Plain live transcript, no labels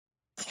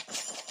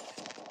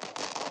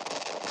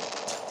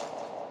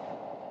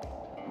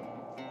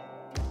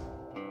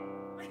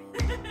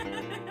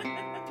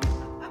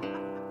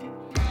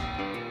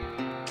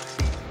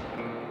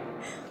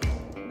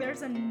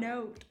there's a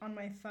note on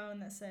my phone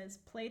that says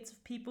plates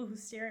of people who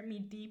stare at me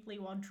deeply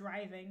while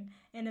driving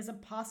and is a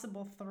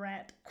possible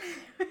threat.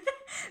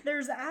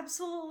 There's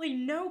absolutely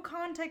no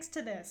context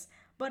to this,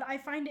 but I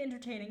find it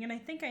entertaining and I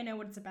think I know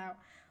what it's about.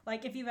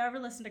 Like, if you've ever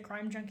listened to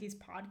Crime Junkies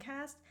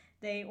podcast,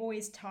 they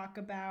always talk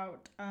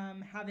about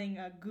having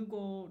a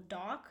Google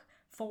Doc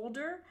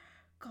folder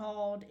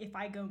called If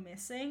I Go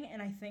Missing, and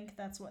I think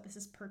that's what this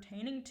is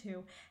pertaining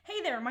to.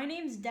 Hey there, my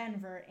name's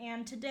Denver,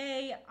 and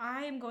today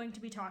I am going to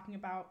be talking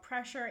about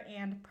pressure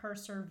and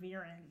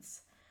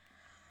perseverance.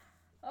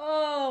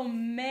 Oh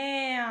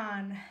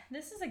man,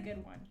 this is a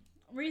good one.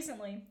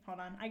 Recently, hold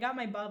on, I got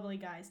my bubbly,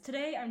 guys.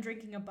 Today I'm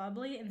drinking a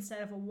bubbly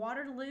instead of a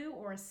Waterloo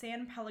or a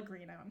San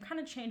Pellegrino. I'm kind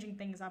of changing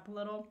things up a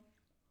little.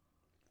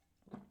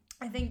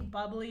 I think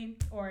bubbly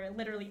or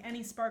literally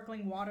any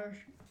sparkling water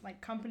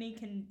like company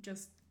can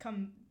just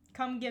come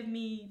give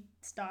me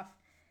stuff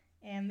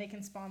and they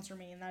can sponsor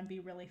me, and that'd be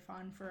really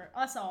fun for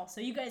us all.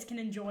 So you guys can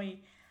enjoy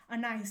a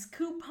nice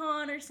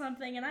coupon or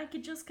something, and I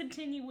could just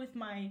continue with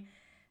my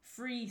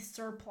free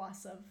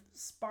surplus of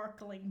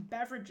sparkling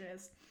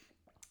beverages.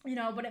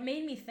 But it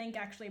made me think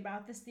actually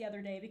about this the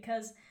other day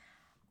because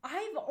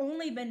I've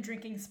only been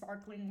drinking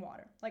sparkling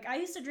water. Like, I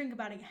used to drink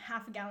about a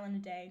half a gallon a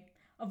day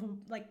of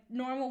like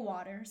normal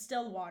water,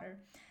 still water.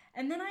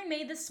 And then I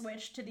made the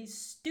switch to these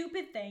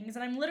stupid things,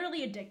 and I'm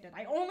literally addicted.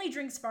 I only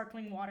drink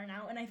sparkling water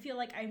now, and I feel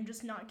like I'm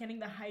just not getting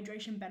the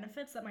hydration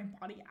benefits that my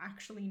body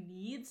actually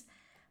needs.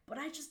 But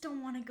I just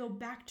don't want to go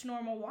back to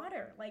normal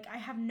water. Like, I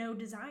have no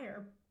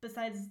desire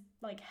besides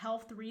like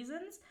health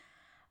reasons.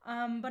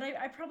 But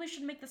I probably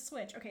should make the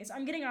switch. Okay, so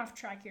I'm getting off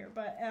track here.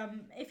 But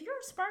if you're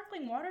a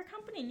sparkling water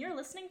company and you're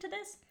listening to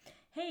this,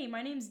 hey,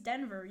 my name's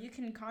Denver. You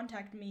can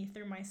contact me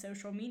through my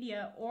social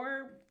media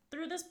or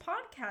through this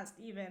podcast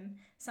even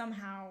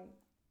somehow,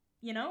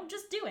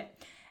 just do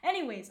it.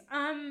 Anyways,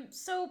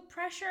 so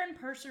pressure and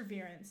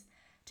perseverance.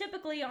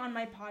 Typically on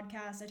my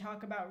podcast, I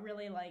talk about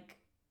really like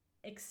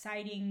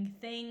exciting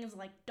things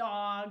like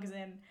dogs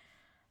and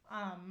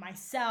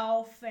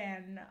myself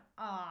and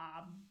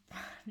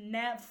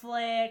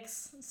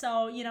Netflix.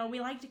 So, we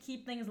like to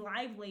keep things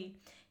lively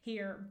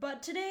here.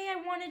 But today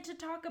I wanted to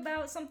talk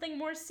about something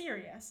more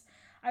serious.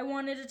 I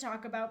wanted to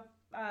talk about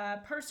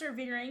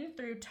persevering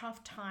through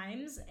tough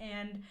times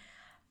and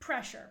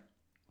pressure.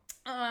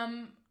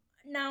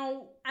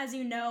 Now, as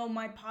you know,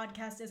 my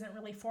podcast isn't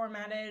really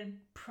formatted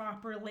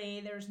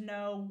properly. There's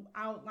no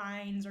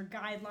outlines or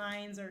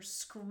guidelines or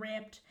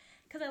script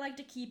because I like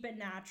to keep it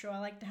natural. I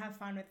like to have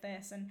fun with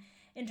this and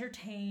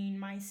entertain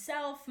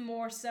myself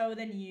more so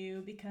than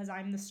you because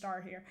I'm the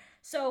star here.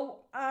 So,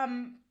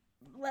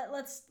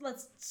 let's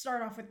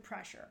start off with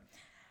pressure.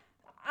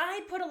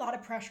 I put a lot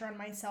of pressure on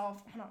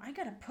myself. Hold on, I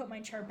gotta put my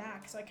chair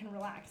back so I can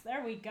relax.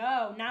 There we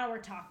go. Now we're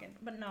talking.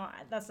 But no,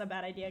 that's a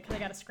bad idea because I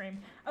gotta scream.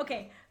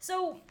 Okay,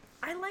 so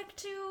I like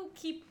to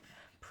keep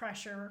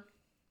pressure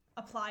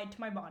applied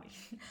to my body.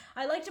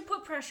 I like to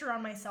put pressure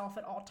on myself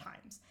at all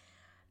times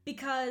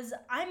because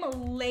I'm a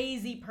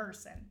lazy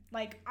person.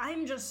 Like,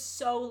 I'm just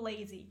so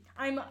lazy.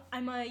 I'm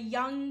a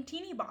young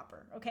teeny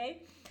bopper,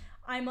 okay?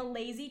 I'm a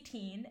lazy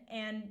teen,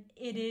 and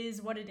it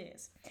is what it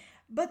is.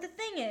 But the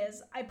thing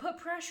is, I put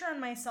pressure on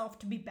myself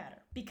to be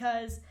better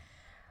because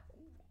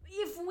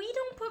if we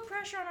don't put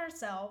pressure on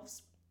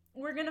ourselves,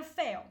 we're gonna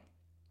fail.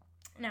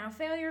 Now,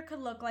 failure could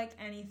look like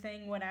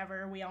anything,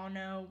 whatever. We all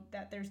know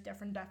that there's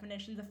different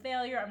definitions of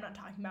failure. I'm not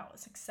talking about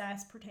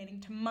success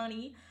pertaining to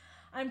money.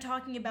 I'm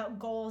talking about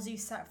goals you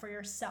set for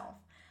yourself.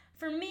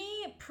 For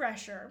me, the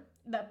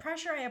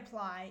pressure I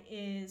apply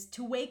is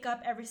to wake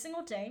up every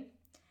single day,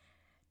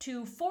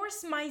 to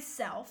force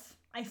myself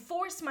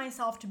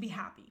to be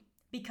happy.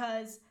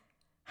 Because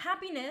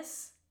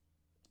happiness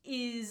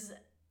I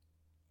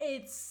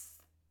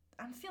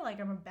feel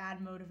like I'm a bad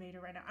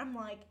motivator right now. I'm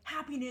like,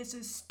 happiness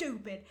is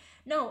stupid.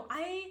 No,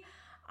 I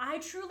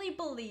truly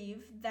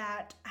believe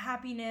that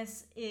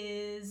happiness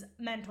is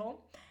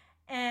mental.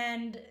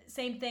 And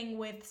same thing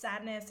with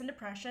sadness and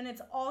depression.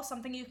 It's all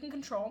something you can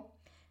control.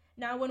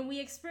 Now, when we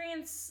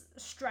experience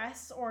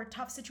stress or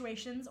tough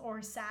situations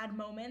or sad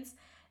moments,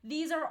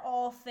 these are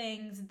all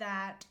things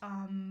that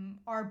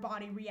our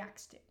body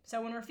reacts to. So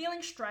when we're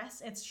feeling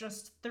stress, it's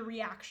just the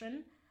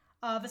reaction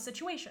of a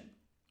situation.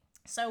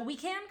 So we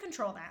can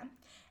control that,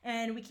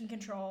 and we can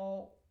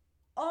control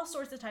all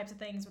sorts of types of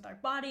things with our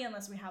body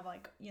unless we have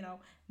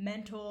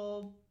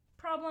mental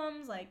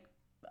problems like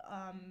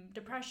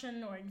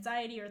depression or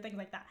anxiety or things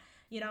like that.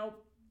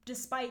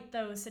 Despite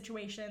those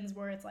situations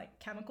where it's like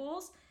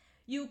chemicals,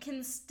 you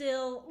can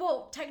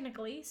still,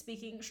 technically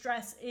speaking,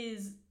 stress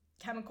is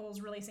chemicals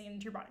releasing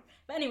into your body.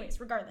 But anyways,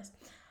 regardless,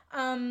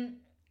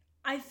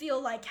 I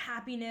feel like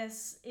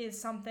happiness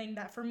is something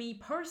that for me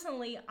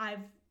personally, I've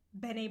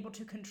been able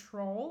to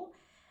control,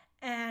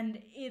 and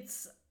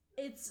it's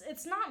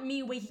not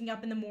me waking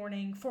up in the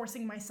morning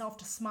forcing myself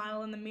to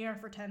smile in the mirror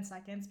for 10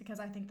 seconds because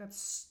I think that's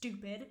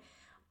stupid.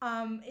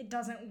 It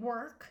doesn't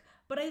work.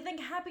 But I think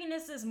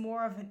happiness is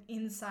more of an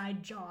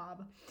inside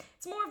job.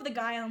 It's more of the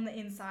guy on the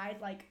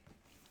inside, like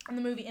in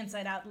the movie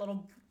Inside Out,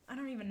 I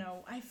don't even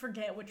know. I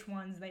forget which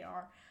ones they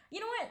are. You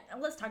know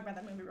what? Let's talk about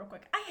that movie real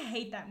quick. I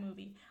hate that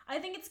movie. I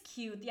think it's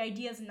cute. The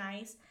idea is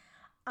nice.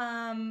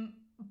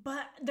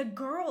 But the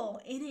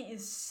girl in it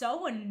is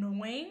so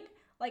annoying.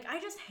 Like, I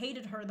just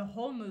hated her the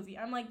whole movie.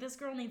 I'm like, this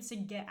girl needs to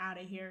get out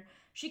of here.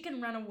 She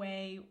can run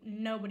away.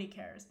 Nobody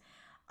cares.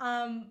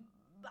 Um,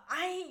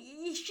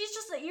 she's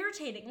just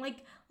irritating.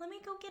 Like, let me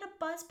go get a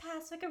bus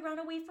pass so I can run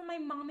away from my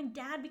mom and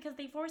dad because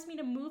they forced me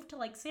to move to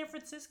like San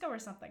Francisco or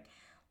something.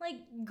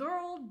 Like,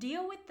 girl,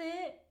 deal with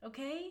it,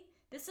 okay?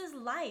 This is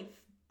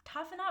life.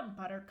 Toughen up,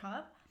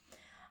 Buttercup.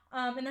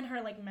 And then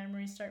her like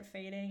memories start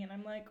fading, and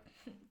I'm like,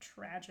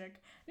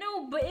 tragic.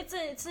 No, but it's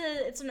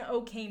an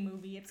okay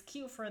movie. It's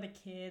cute for the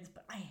kids,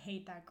 but I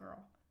hate that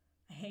girl.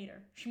 I hate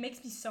her. She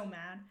makes me so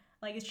mad.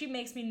 Like, she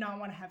makes me not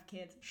want to have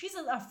kids. She's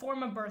a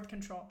form of birth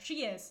control.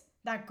 She is.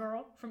 That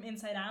girl from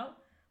Inside Out,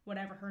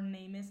 whatever her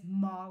name is,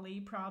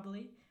 Molly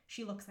probably.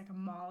 She looks like a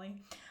Molly.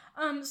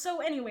 So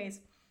anyways,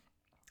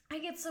 I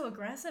get so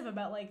aggressive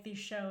about like these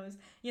shows.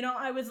 You know,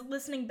 I was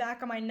listening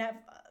back on my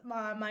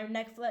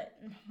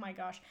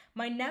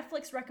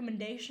Netflix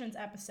recommendations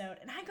episode,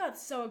 and I got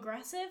so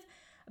aggressive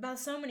about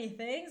so many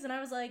things, and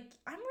I was like,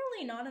 I'm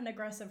really not an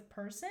aggressive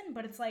person,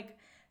 but it's like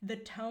the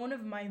tone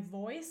of my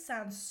voice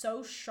sounds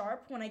so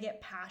sharp when I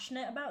get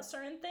passionate about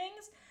certain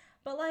things,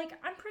 but like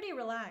I'm pretty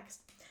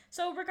relaxed.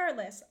 So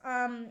regardless,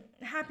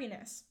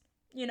 happiness,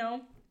 you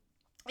know,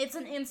 it's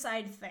an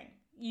inside thing.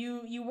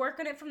 You work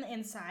on it from the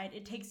inside.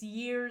 It takes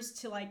years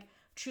to like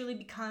truly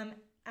become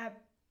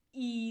at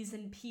ease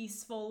and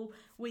peaceful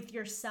with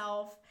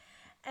yourself.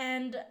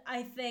 And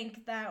I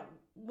think that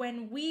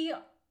when we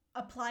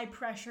apply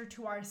pressure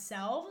to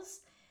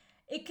ourselves,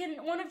 it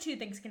can, one of two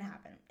things can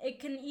happen.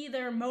 It can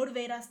either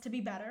motivate us to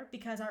be better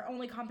because our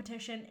only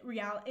competition,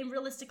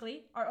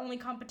 realistically, our only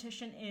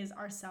competition is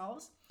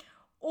ourselves.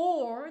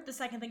 Or the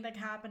second thing that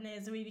can happen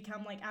is we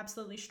become like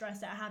absolutely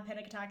stressed out, have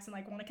panic attacks, and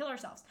like want to kill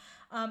ourselves.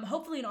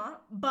 Hopefully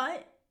not,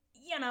 but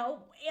you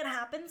know, it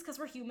happens because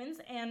we're humans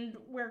and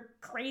we're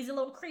crazy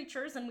little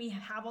creatures and we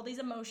have all these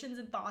emotions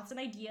and thoughts and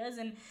ideas,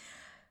 and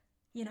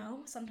you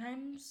know,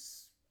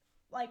 sometimes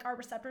like our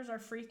receptors are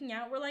freaking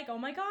out. We're like, oh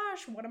my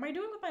gosh, what am I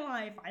doing with my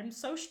life? I'm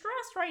so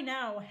stressed right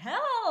now.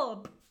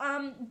 Help!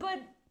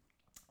 But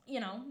you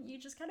know, you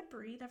just gotta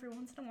breathe every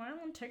once in a while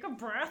and take a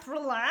breath,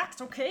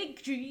 relax, okay?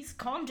 Jeez,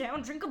 calm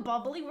down, drink a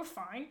bubbly, we're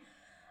fine.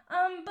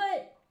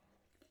 But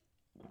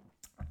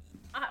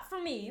for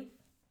me,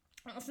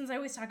 since I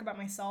always talk about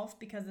myself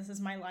because this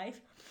is my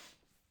life,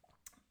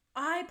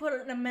 I put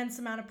an immense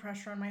amount of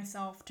pressure on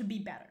myself to be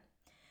better.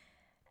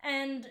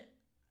 And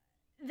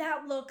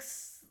that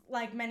looks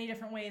like many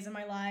different ways in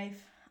my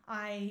life.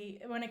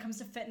 When it comes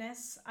to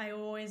fitness, I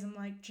always am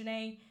like,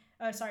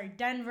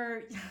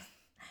 Denver,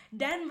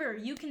 Denver,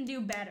 you can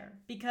do better,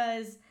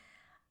 because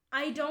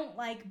I don't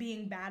like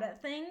being bad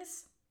at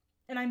things,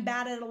 and I'm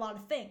bad at a lot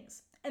of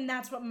things, and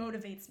that's what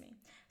motivates me.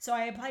 So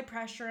I apply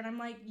pressure, and I'm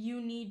like, you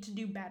need to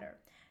do better.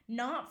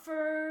 Not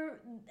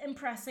for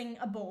impressing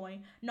a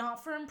boy,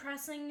 not for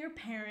impressing your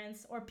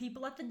parents or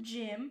people at the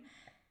gym.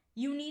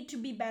 You need to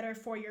be better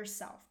for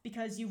yourself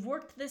because you've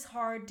worked this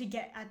hard to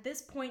get at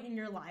this point in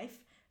your life,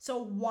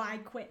 so why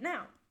quit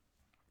now?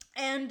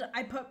 And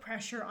I put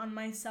pressure on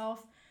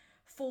myself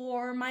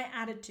for my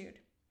attitude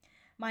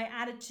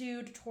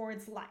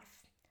towards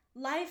life.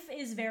 Life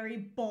is very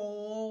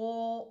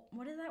bowl.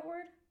 What is that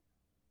word?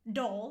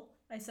 Dull.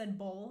 I said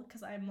bowl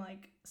because I'm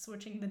like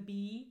switching the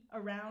B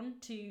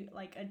around to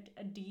like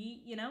a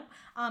D, you know?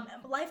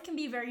 Life can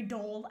be very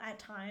dull at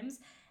times,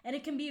 and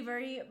it can be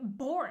very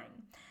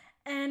boring.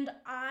 And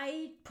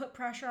I put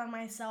pressure on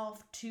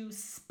myself to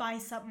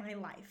spice up my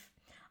life.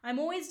 I'm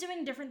always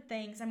doing different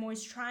things. I'm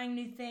always trying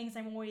new things.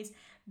 I'm always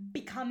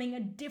becoming a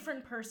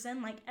different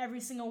person. Like every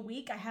single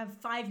week, I have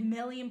 5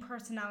 million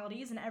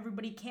personalities and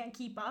everybody can't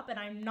keep up, and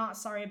I'm not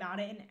sorry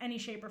about it in any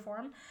shape or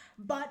form.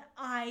 But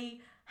I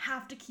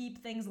have to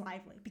keep things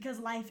lively because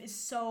life is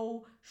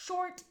so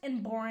short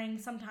and boring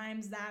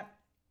sometimes that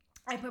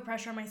I put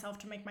pressure on myself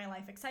to make my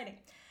life exciting.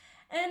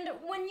 And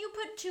when you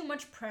put too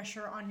much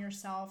pressure on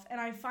yourself, and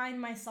I find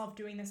myself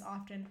doing this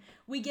often,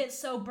 we get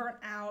so burnt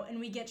out and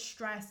we get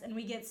stressed and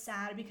we get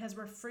sad because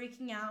we're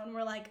freaking out and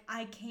we're like,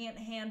 I can't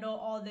handle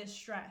all this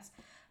stress.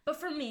 But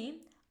for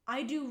me,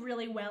 I do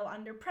really well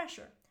under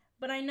pressure.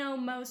 But I know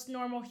most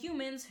normal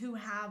humans who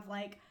have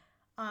like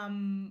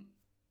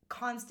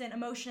constant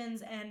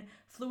emotions and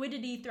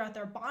fluidity throughout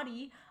their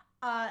body,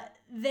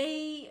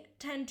 they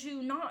tend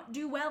to not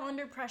do well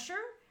under pressure,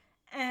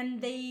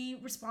 and they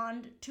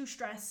respond to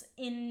stress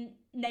in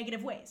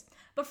negative ways.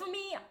 But for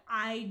me,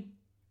 I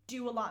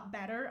do a lot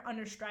better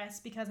under stress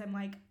because I'm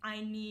like,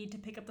 I need to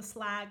pick up the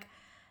slack,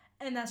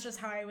 and that's just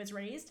how I was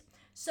raised.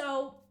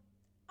 So,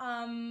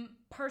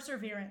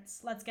 perseverance,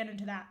 let's get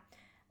into that.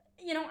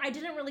 You know, I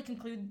didn't really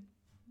conclude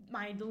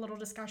my little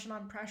discussion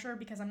on pressure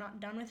because I'm not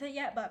done with it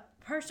yet, but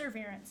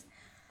perseverance.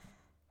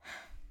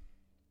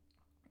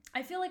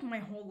 I feel like my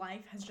whole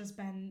life has just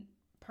been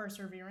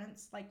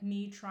perseverance, like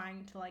me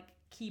trying to like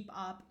keep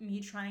up, me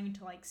trying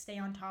to like stay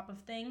on top of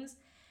things.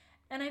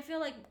 And I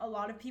feel like a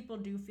lot of people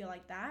do feel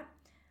like that.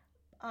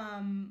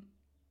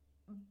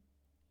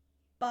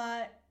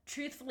 But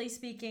truthfully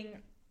speaking,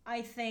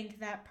 I think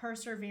that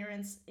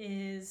perseverance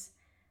is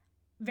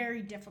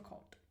very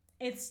difficult.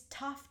 It's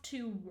tough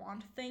to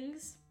want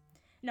things.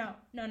 No.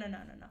 Let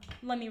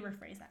me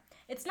rephrase that.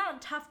 It's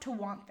not tough to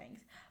want things,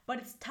 but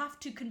it's tough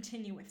to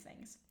continue with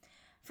things.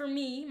 For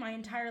me, my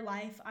entire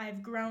life,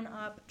 I've grown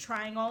up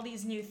trying all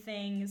these new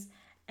things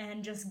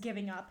and just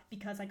giving up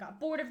because I got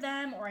bored of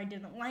them, or I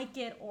didn't like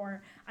it,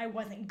 or I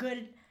wasn't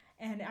good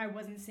and I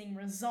wasn't seeing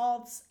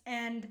results.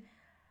 And,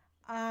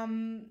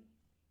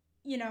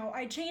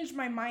 I changed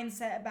my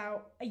mindset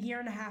about a year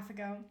and a half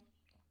ago.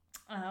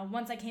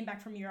 Once I came back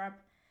from Europe,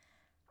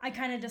 I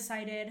kind of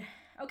decided,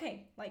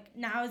 okay, like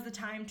now is the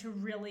time to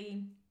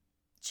really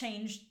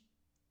change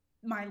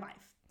my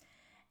life.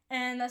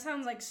 And that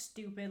sounds like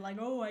stupid, like,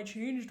 oh, I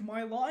changed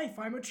my life,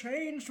 I'm a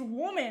changed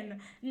woman.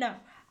 No,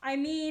 I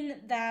mean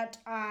that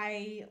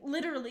I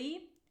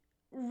literally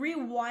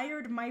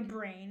rewired my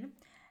brain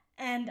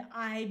and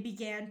I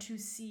began to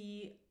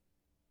see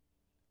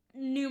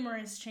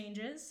numerous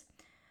changes,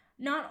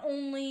 not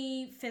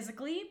only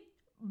physically,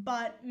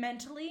 but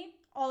mentally,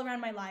 all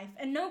around my life.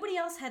 And nobody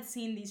else had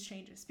seen these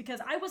changes because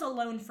I was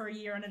alone for a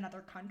year in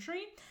another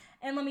country.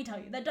 And let me tell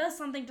you, that does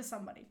something to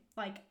somebody.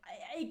 Like,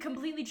 it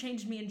completely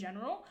changed me in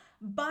general.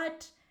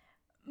 But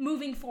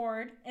moving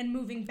forward and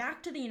moving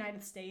back to the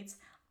United States,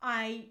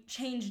 I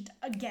changed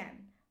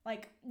again.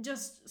 Like,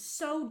 just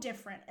so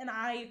different. And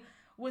I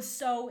was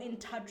so in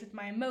touch with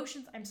my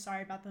emotions. I'm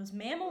sorry about those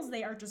mammals.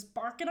 They are just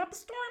barking up a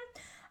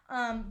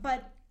storm.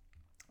 But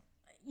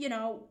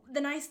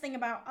the nice thing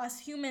about us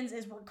humans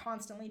is we're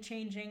constantly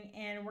changing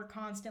and we're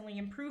constantly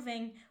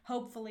improving,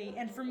 hopefully.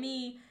 And for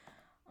me,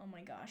 oh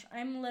my gosh,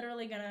 I'm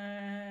literally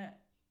gonna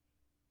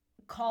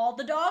call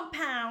the dog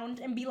pound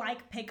and be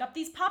like, pick up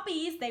these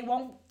puppies. They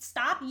won't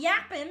stop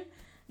yapping.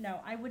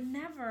 No, I would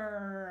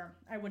never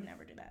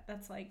do that.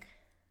 That's like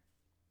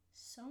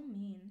so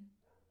mean.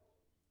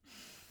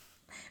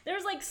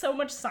 There's like so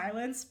much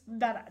silence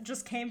that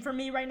just came from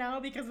me right now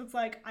because it's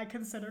like I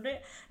considered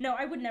it. No,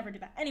 I would never do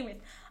that. Anyways,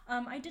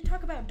 I did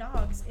talk about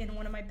dogs in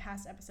one of my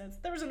past episodes.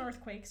 There was an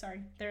earthquake.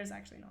 Sorry, there is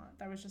actually not.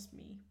 That was just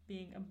me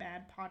being a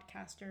bad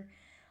podcaster.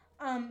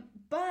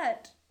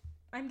 But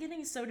I'm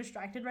getting so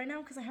distracted right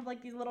now because I have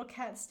like these little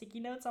cat sticky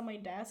notes on my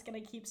desk and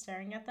I keep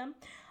staring at them.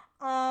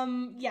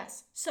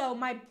 Yes. So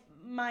my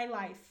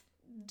life.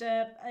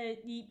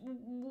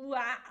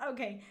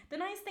 Okay. The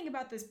nice thing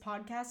about this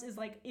podcast is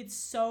like it's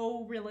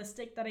so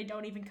realistic that I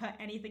don't even cut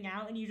anything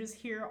out and you just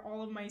hear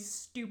all of my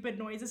stupid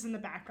noises in the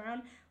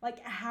background.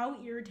 Like how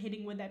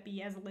irritating would that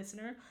be as a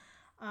listener?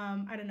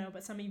 I don't know,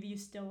 but some of you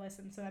still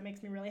listen, so that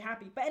makes me really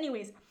happy. But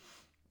anyways,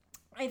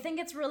 I think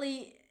it's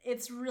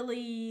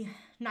really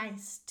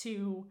nice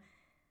to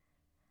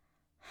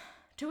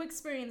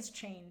experience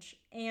change.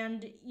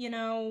 And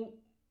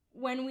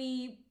when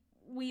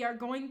we are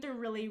going through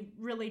really,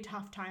 really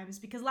tough times,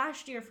 because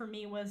last year for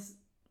me was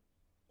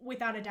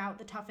without a doubt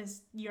the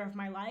toughest year of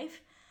my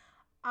life.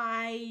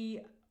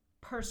 I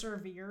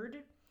persevered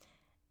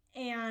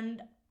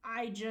and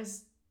I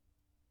just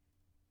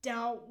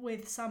dealt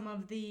with some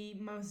of the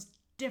most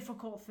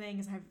difficult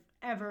things I've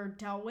ever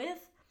dealt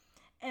with.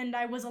 And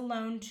I was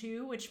alone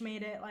too, which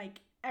made it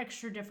like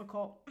extra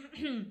difficult.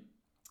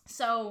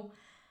 So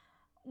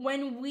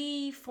when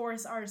we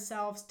force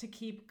ourselves to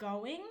keep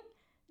going,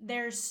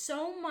 there's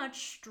so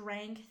much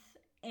strength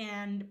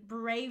and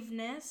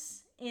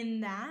braveness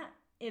in that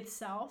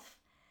itself.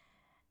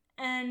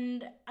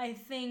 And I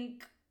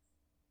think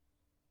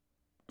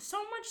so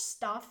much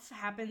stuff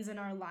happens in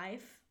our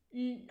life,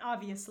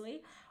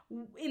 obviously,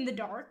 in the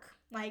dark.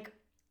 Like,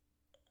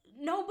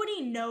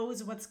 nobody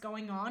knows what's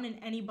going on in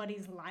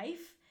anybody's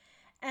life.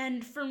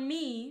 And for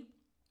me,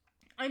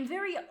 I'm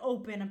very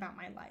open about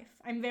my life.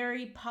 I'm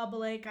very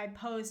public. I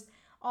post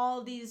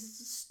all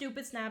these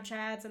stupid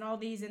Snapchats and all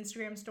these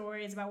Instagram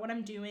stories about what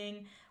I'm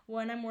doing,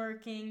 when I'm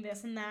working,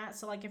 this and that.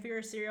 So like if you're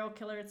a serial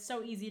killer, it's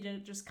so easy to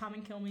just come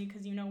and kill me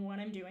because you know what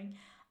I'm doing.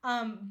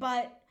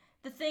 But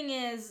the thing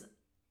is,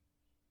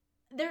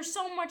 there's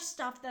so much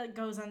stuff that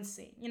goes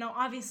unseen.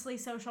 Obviously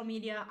social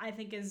media I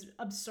think is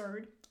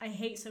absurd. I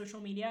hate social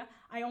media.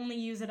 I only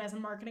use it as a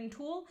marketing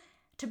tool,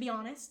 to be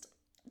honest.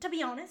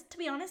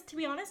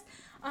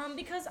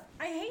 Because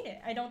I hate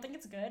it. I don't think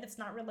it's good. It's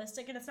not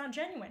realistic and it's not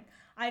genuine.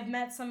 I've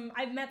met some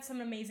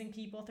amazing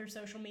people through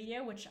social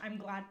media, which I'm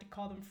glad to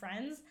call them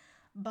friends.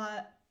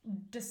 But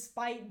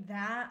despite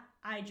that,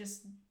 I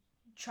just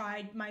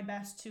tried my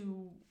best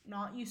to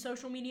not use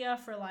social media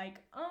for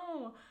like,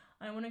 oh,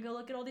 I want to go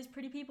look at all these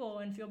pretty people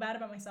and feel bad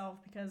about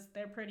myself because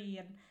they're pretty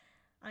and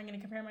I'm going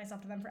to compare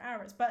myself to them for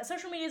hours. But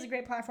social media is a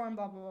great platform,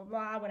 blah, blah, blah,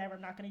 blah, whatever.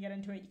 I'm not going to get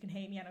into it. You can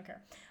hate me. I don't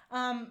care.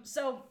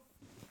 So,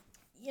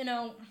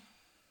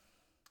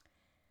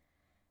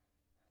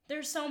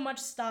 there's so much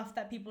stuff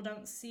that people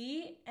don't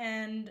see.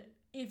 And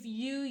if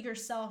you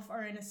yourself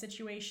are in a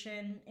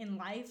situation in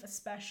life,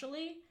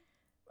 especially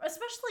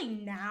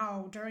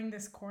now during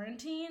this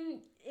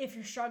quarantine, if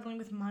you're struggling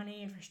with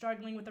money, if you're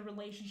struggling with a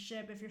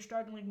relationship, if you're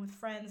struggling with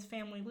friends,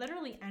 family,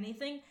 literally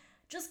anything,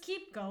 just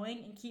keep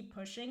going and keep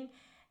pushing.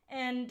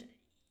 And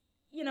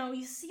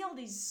you see all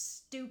these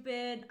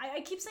stupid,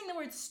 I keep saying the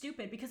word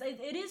stupid because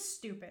it is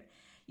stupid.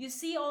 You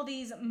see all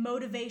these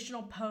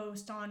motivational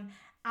posts on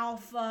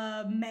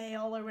alpha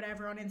male or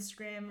whatever on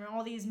Instagram, or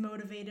all these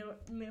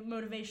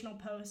motivational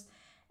posts,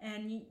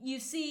 and you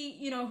see,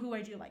 who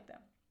I do like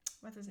though.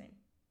 What's his name?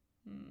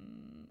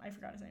 I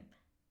forgot his name.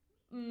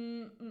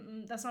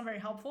 That's not very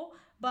helpful,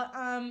 but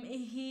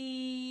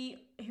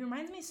he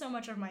reminds me so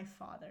much of my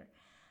father.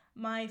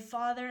 My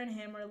father and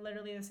him are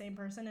literally the same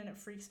person, and it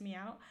freaks me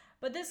out.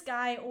 But this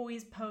guy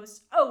always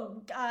posts,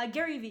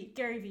 Gary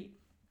Vee.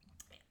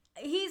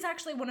 He's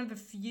actually one of the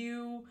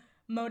few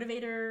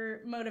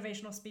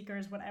motivational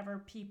speakers, whatever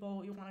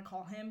people you want to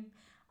call him,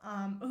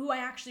 who I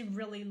actually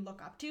really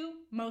look up to,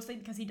 mostly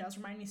because he does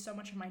remind me so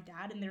much of my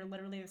dad, and they're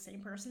literally the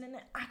same person, and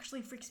it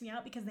actually freaks me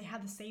out because they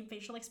have the same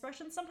facial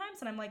expressions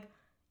sometimes, and I'm like,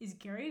 is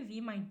Gary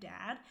Vee my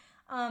dad?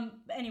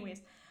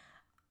 Anyways,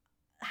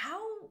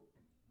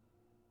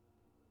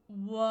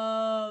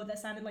 whoa, that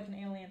sounded like an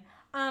alien.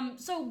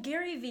 So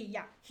Gary Vee,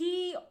 yeah,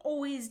 he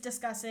always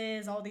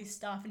discusses all these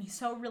stuff, and he's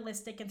so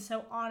realistic and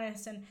so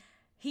honest, and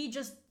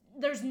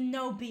there's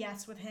no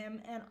BS with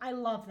him, and I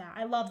love that.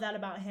 I love that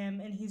about him,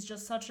 and he's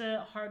just such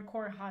a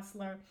hardcore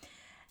hustler,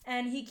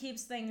 and he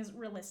keeps things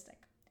realistic,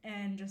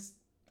 and just,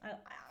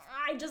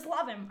 I just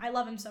love him. I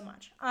love him so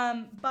much.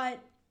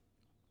 But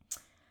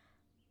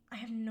I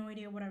have no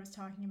idea what I was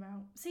talking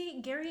about.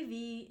 See, Gary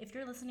Vee, if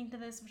you're listening to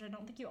this, which I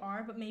don't think you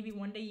are, but maybe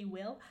one day you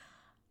will,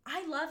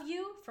 I love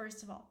you,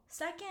 first of all.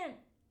 Second,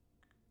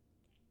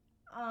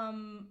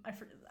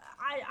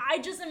 I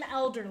just am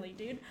elderly,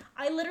 dude.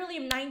 I literally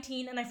am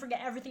 19 and I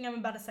forget everything I'm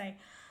about to say,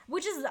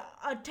 which is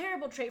a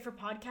terrible trait for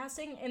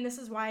podcasting, and this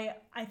is why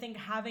I think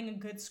having a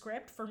good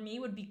script for me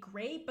would be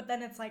great, but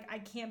then it's like I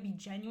can't be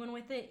genuine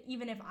with it,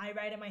 even if I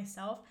write it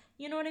myself.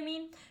 You know what I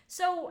mean?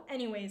 So,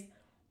 anyways,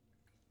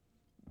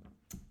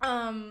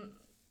 I'm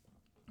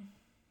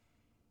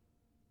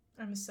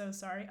so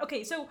sorry.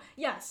 Okay, so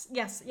yes.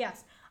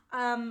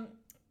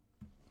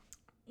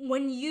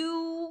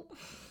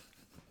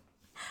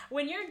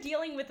 When you're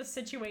dealing with a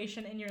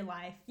situation in your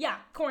life,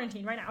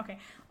 quarantine right now. Okay.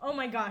 Oh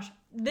my gosh,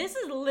 this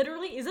is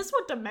literally. Is this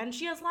what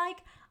dementia is like?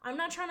 I'm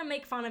not trying to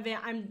make fun of it.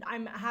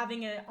 I'm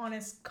having an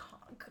honest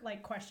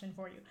question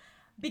for you,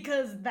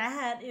 because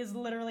that is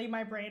literally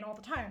my brain all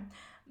the time.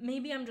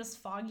 Maybe I'm just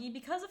foggy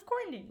because of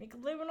quarantine. We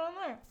could blame it on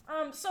there.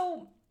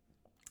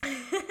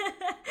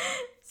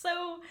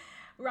 So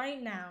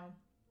right now,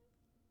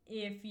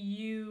 if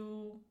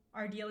you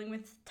are dealing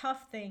with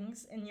tough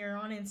things and you're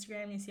on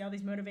Instagram, you see all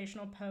these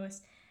motivational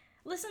posts,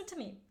 listen to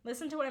me.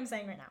 Listen to what I'm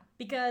saying right now,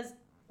 because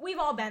we've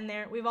all been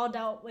there. We've all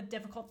dealt with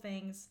difficult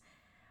things.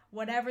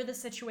 Whatever the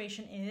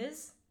situation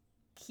is,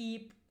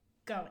 keep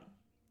going.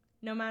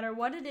 No matter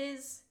what it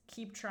is,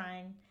 keep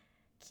trying.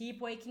 Keep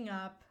waking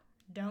up.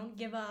 Don't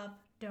give up.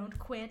 Don't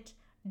quit.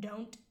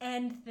 Don't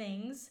end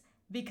things,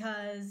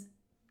 because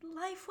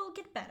life will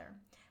get better.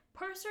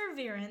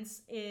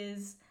 Perseverance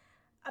is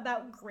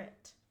about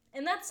grit.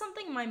 And that's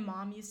something my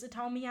mom used to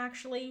tell me,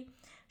 actually.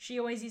 She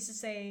always used to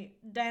say,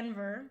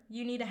 Denver,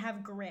 you need to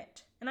have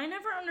grit. And I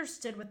never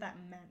understood what that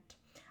meant.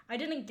 I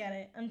didn't get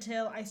it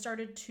until I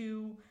started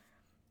to...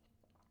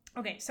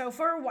 Okay, so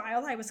for a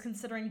while I was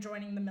considering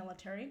joining the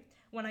military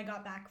when I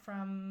got back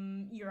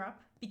from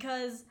Europe,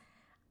 because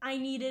I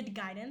needed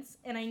guidance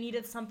and I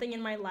needed something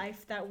in my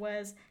life that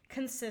was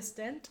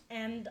consistent.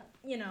 And,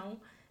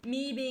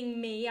 me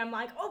being me, I'm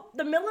like,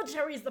 the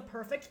military is the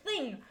perfect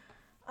thing.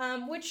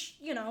 Which,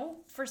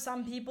 for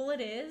some people it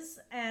is,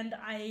 and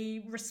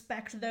I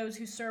respect those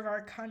who serve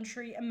our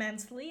country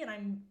immensely, and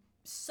I'm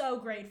so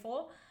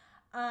grateful.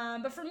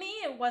 But for me,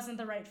 it wasn't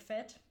the right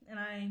fit, and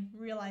I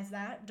realized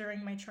that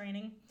during my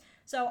training.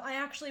 So I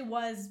actually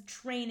was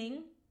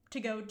training to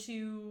go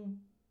to,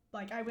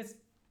 I was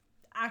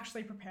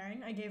actually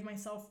preparing. I told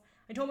myself,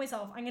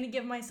 I'm going to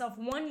give myself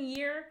 1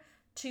 year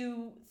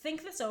to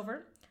think this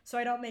over so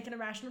I don't make an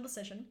irrational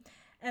decision.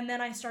 And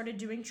then I started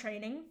doing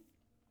training.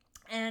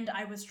 And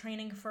I was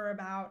training for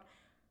about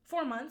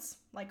 4 months,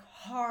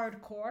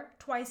 hardcore,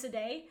 twice a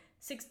day,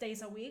 6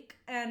 days a week.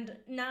 And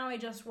now I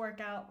just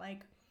work out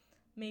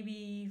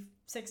maybe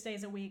 6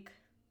 days a week,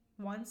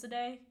 once a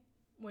day,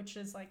 which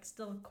is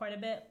still quite a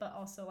bit, but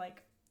also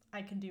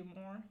I can do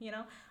more,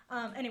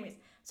 Anyways,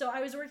 so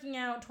I was working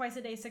out twice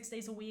a day, 6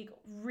 days a week,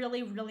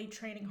 really, really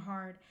training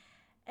hard.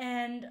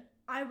 And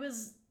I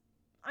was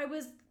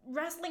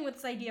wrestling with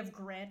this idea of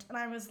grit, and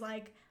I was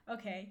like,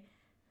 okay,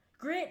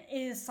 grit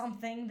is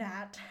something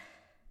that,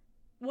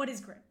 what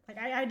is grit?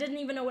 I didn't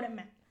even know what it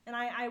meant. And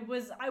I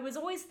was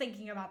always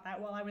thinking about that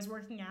while I was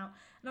working out.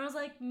 And I was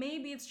like,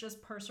 maybe it's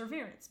just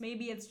perseverance.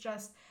 Maybe it's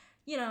just,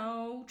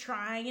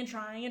 trying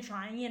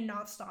and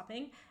not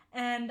stopping.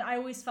 And I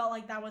always felt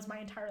like that was my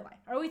entire life.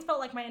 I always felt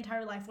like my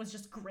entire life was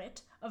just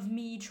grit of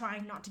me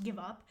trying not to give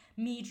up,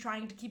 me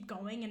trying to keep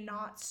going and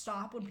not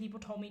stop when people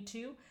told me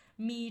to,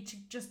 me to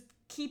just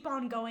keep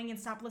on going and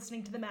stop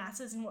listening to the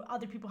masses and what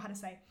other people had to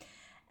say.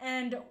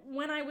 And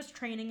when I was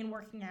training and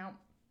working out,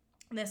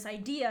 this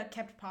idea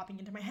kept popping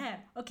into my head.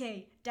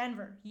 Okay,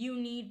 Denver, you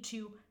need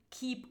to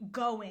keep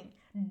going.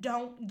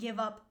 Don't give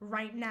up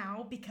right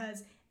now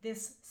because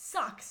this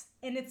sucks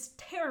and it's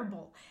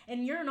terrible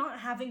and you're not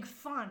having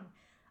fun.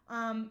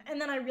 And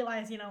then I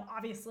realized,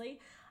 obviously,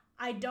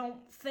 I don't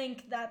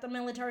think that the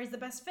military is the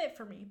best fit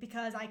for me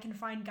because I can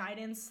find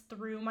guidance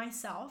through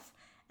myself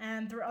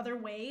and through other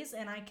ways,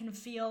 and I can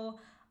feel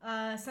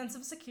a sense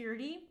of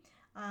security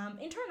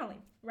internally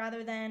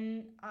rather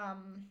than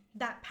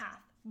that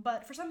path.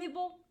 But for some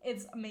people,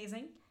 it's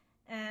amazing,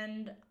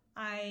 and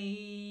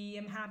I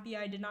am happy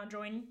I did not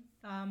join.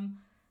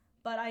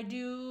 But I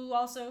do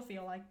also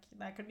feel like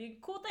that could be a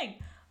cool thing.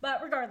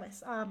 But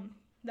regardless,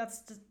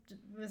 that's just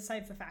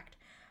besides the fact.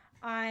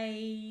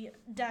 I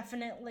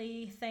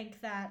definitely think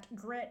that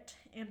grit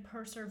and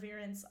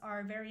perseverance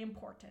are very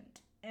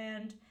important.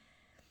 And,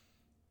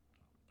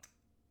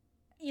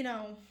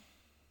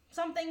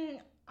 something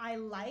I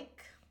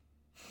like,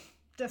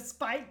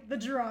 despite the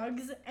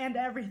drugs and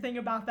everything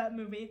about that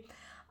movie,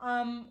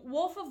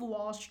 Wolf of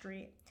Wall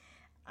Street.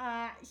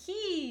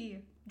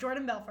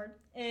 Jordan Belfort,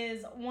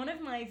 is one of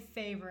my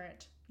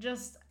favorite.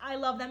 I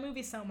love that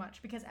movie so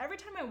much because every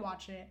time I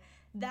watch it,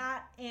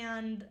 that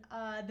and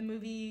the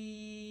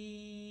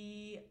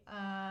movie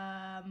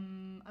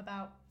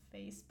about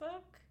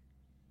Facebook,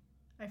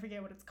 I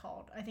forget what it's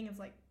called. I think it's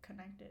like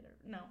Connected or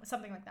no,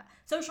 something like that.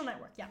 Social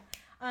Network, yeah.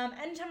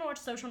 Anytime I watch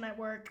Social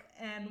Network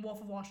and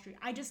Wolf of Wall Street,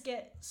 I just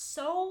get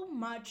so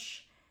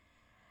much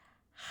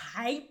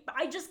hype.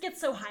 I just get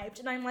so hyped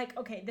and I'm like,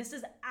 okay, this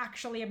is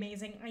actually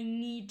amazing. I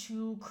need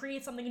to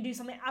create something and do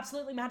something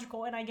absolutely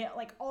magical. And I get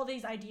like all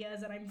these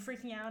ideas and I'm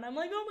freaking out and I'm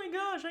like, oh my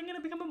gosh, I'm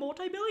gonna become a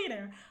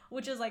multi-billionaire,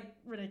 which is like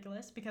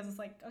ridiculous because it's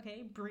like,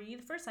 okay,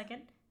 breathe for a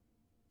second.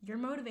 You're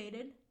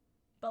motivated,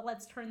 but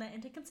let's turn that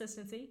into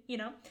consistency,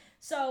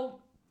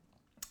 So,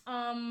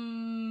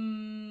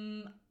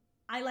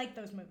 I like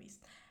those movies.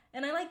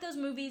 And I like those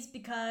movies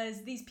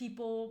because these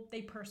people,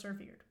 they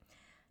persevered.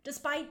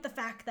 Despite the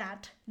fact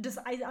that,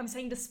 I'm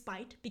saying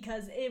despite,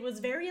 because it was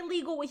very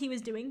illegal what he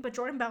was doing, but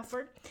Jordan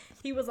Belfort,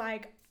 he was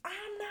like,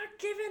 I'm not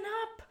giving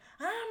up.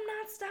 I'm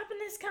not stopping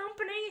this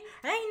company.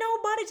 Ain't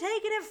nobody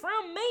taking it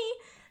from me.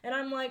 And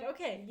I'm like,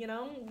 okay,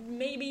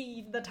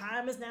 maybe the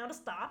time is now to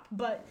stop,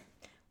 but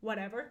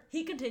whatever.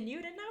 He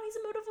continued, and now he's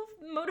a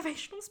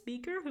motivational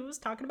speaker who's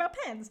talking about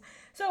pens.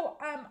 So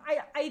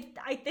I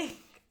think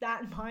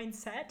that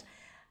mindset,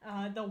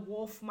 the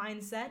wolf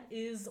mindset,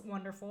 is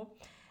wonderful.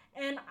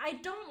 And I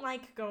don't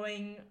like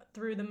going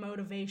through the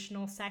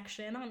motivational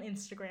section on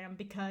Instagram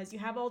because you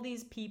have all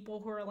these people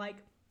who are like,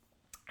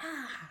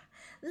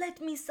 let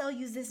me sell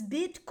you this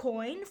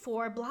Bitcoin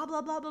for blah,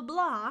 blah, blah, blah,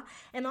 blah,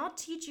 and I'll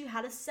teach you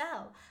how to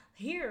sell.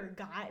 Here,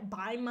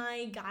 buy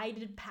my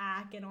guided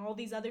pack and all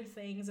these other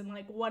things and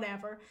like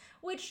whatever,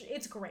 which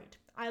it's great.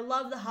 I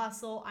love the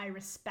hustle. I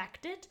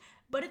respect it.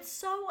 But it's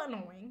so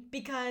annoying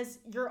because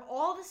you're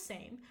all the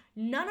same.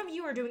 None of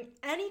you are doing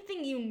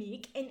anything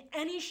unique in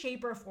any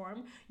shape or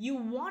form. You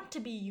want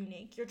to be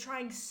unique. You're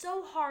trying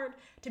so hard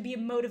to be a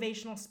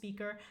motivational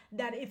speaker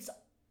that it's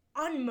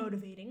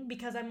unmotivating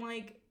because I'm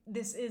like,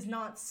 this is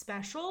not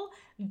special.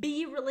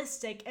 Be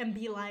realistic and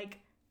be like,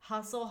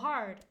 hustle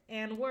hard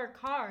and work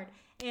hard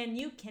and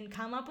you can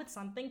come up with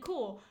something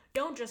cool.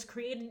 Don't just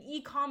create an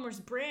e-commerce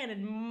brand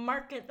and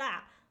market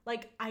that.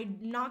 Like, I'm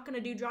not going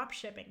to do drop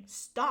shipping.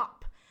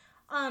 Stop.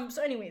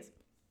 So anyways,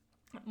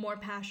 more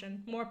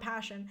passion.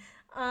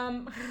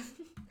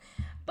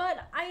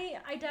 But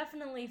I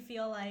definitely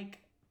feel like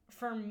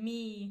for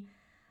me,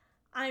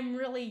 I'm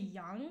really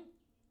young.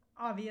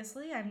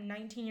 Obviously, I'm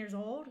 19 years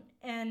old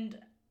and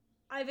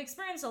I've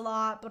experienced a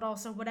lot, but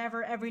also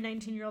whatever, every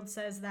 19-year-old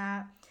says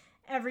that.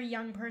 Every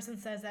young person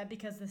says that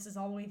because this is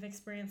all we've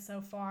experienced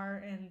so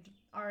far and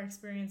our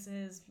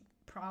experiences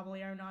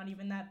probably are not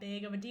even that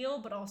big of a deal,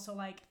 but also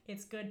like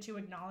it's good to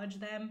acknowledge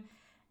them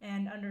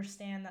and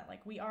understand that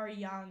like we are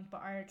young,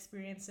 but our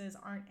experiences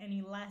aren't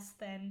any less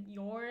than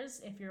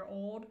yours if you're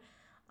old.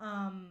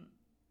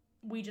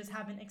 We just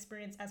haven't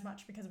experienced as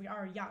much because we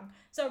are young.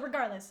 So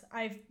regardless,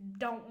 I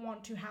don't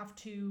want to have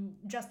to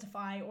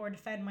justify or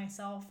defend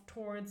myself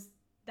towards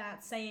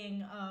that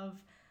saying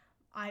of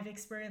I've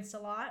experienced a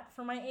lot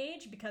for my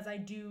age because I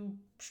do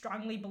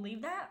strongly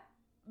believe that,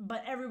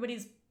 but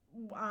everybody's,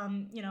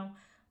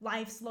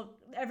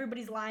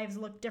 everybody's lives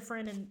look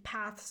different and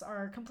paths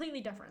are completely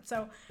different.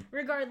 So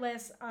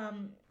regardless,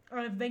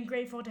 I've been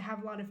grateful to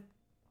have a lot of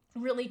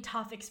really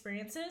tough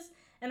experiences.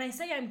 And I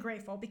say I'm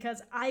grateful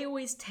because I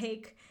always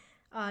take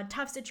a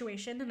tough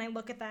situation and I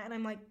look at that and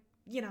I'm like,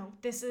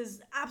 this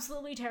is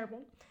absolutely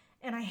terrible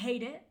and I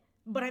hate it,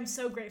 but I'm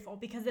so grateful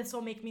because this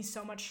will make me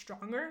so much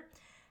stronger.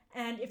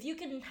 And if you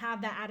can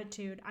have that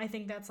attitude, I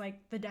think that's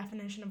like the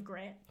definition of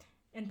grit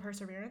and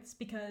perseverance,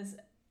 because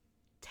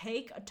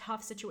take a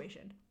tough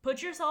situation.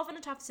 Put yourself in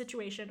a tough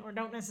situation, or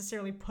don't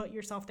necessarily put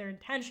yourself there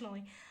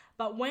intentionally,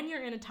 but when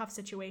you're in a tough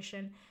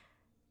situation,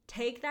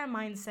 take that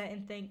mindset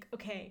and think,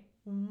 okay,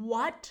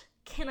 what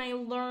can I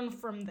learn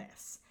from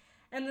this?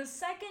 And the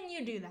second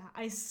you do that,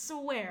 I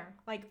swear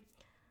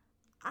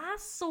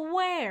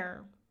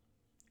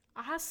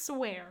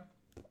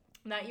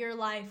that your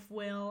life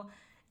will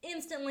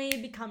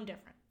instantly become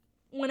different.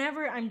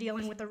 whenever I'm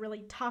dealing with a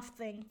really tough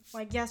thing,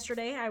 like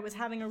yesterday, I was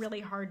having a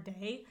really hard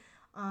day,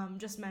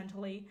 just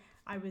mentally.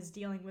 I was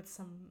dealing with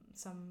some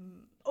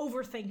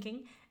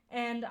overthinking,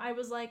 and I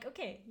was like,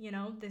 okay,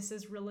 this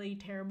is really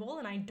terrible,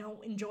 and I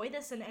don't enjoy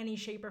this in any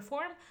shape or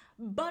form.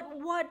 But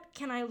what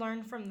can I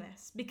learn from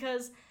this?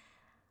 Because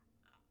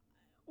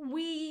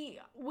we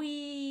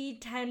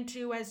tend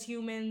to, as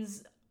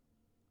humans,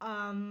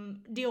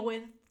 deal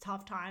with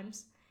tough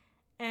times,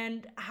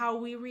 and how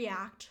we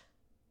react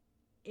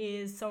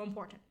is so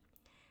important.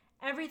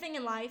 Everything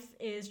in life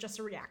is just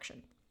a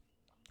reaction.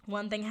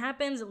 One thing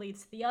happens, it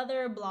leads to the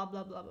other, blah,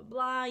 blah, blah, blah,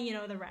 blah,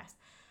 the rest.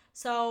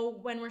 So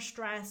when we're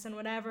stressed and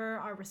whatever,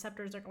 our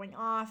receptors are going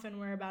off and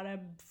we're about to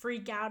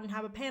freak out and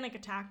have a panic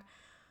attack,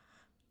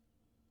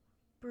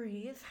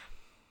 breathe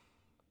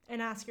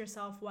and ask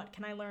yourself, what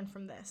can I learn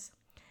from this?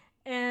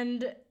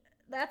 And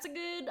that's a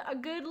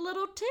good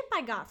little tip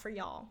I got for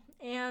y'all.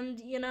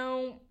 And,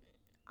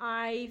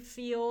 I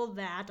feel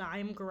that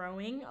I'm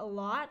growing a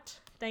lot,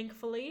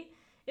 thankfully.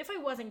 If I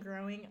wasn't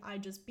growing,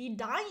 I'd just be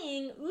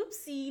dying.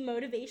 Oopsie,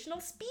 motivational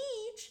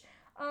speech.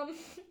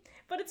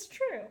 But it's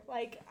true.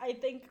 Like, I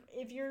think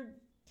if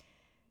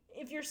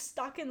you're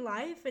stuck in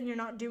life and you're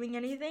not doing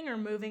anything or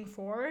moving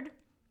forward,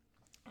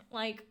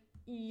 like,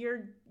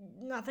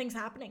 nothing's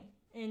happening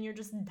and you're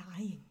just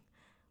dying.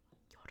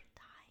 You're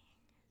dying.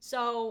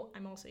 So,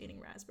 I'm also eating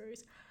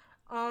raspberries.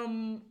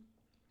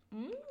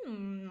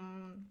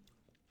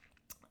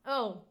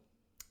 Oh,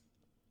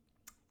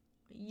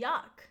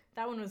 yuck.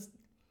 That one was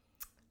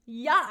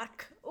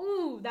yuck.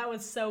 Ooh, that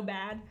was so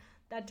bad.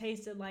 That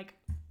tasted like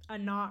a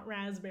not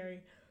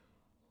raspberry.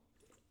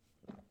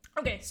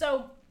 Okay,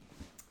 so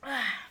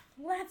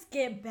let's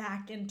get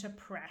back into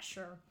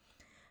pressure.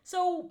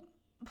 So,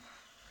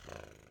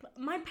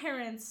 my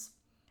parents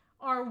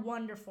are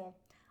wonderful.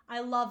 I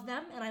love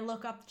them and I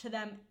look up to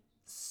them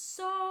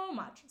so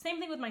much. Same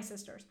thing with my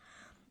sisters.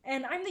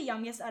 And I'm the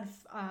youngest out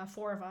of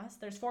 4 of us.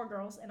 There's 4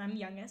 girls, and I'm the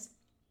youngest.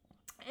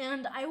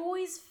 And I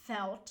always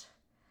felt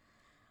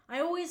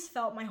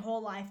my whole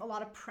life a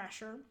lot of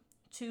pressure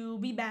to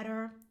be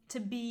better, to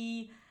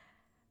be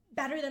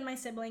better than my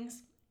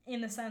siblings,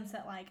 in the sense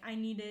that, like,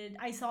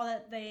 I saw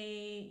that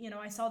they,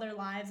 I saw their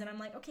lives, and I'm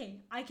like,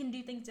 okay, I can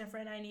do things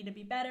different. I need to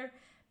be better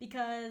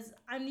because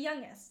I'm the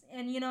youngest.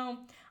 And,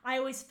 I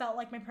always felt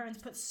like my parents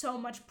put so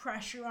much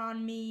pressure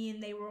on me,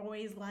 and they were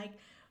always like,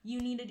 you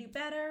need to do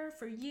better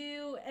for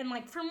you. And,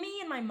 like, for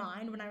me in my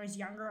mind, when I was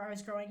younger, I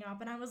was growing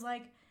up, and I was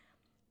like,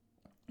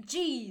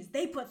 geez,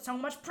 they put so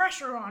much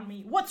pressure on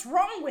me. What's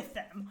wrong with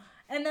them?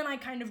 And then I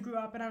kind of grew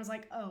up, and I was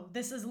like, oh,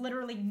 this is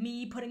literally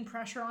me putting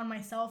pressure on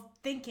myself,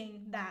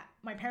 thinking that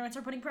my parents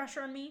are putting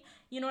pressure on me.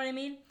 You know what I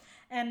mean?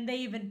 And they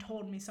even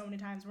told me so many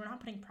times, we're not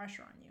putting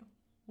pressure on you.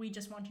 We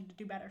just want you to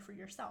do better for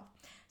yourself.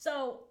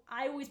 So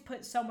I always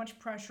put so much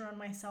pressure on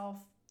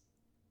myself,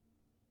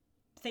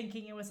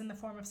 thinking it was in the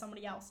form of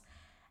somebody else.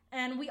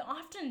 And we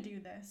often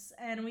do this,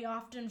 and we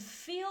often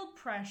feel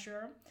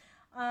pressure,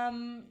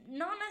 not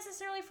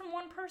necessarily from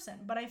one person,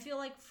 but I feel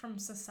like from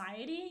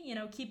society,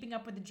 keeping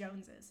up with the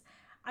Joneses.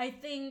 I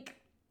think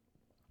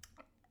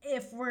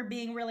if we're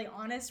being really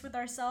honest with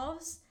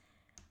ourselves,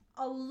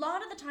 a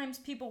lot of the times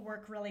people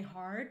work really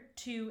hard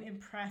to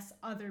impress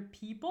other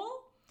people,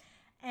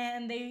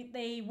 and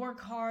they work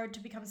hard to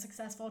become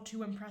successful,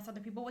 to impress other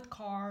people with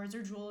cars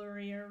or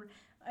jewelry or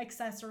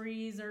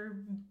accessories or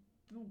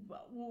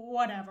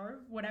whatever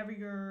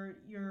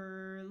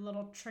your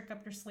little trick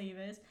up your sleeve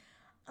is.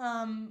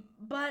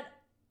 But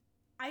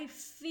I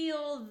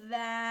feel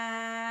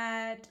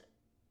that,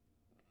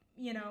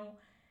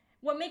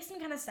 what makes me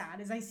kind of sad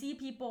is I see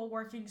people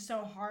working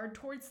so hard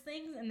towards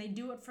things and they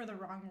do it for the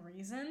wrong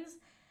reasons.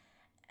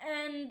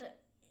 And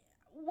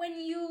when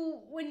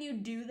you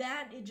do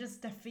that, it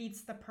just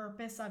defeats the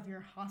purpose of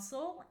your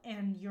hustle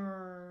and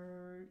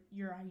your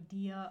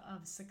idea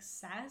of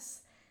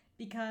success.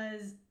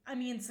 Because,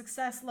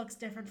 success looks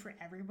different for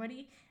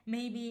everybody.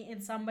 Maybe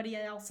in somebody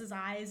else's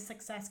eyes,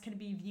 success could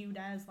be viewed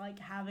as, like,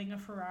 having a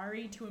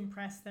Ferrari to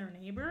impress their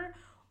neighbor.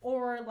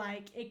 Or,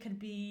 like, it could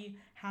be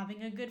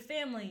having a good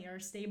family or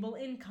stable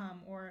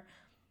income or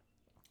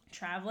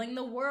traveling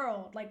the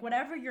world. Like,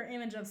 whatever your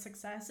image of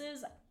success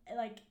is,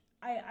 like,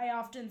 I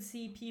often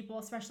see people,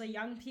 especially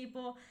young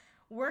people,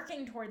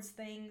 working towards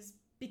things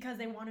because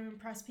they want to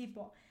impress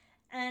people.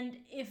 And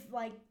if,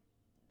 like,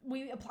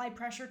 we apply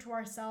pressure to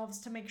ourselves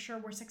to make sure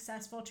we're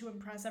successful to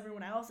impress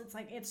everyone else, it's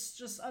like, it's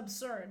just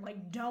absurd.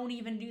 Like, don't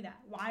even do that.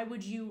 Why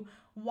would you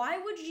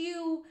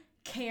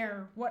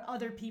care what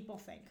other people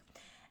think?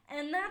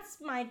 And that's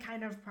my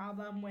kind of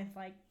problem with,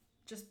 like,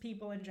 just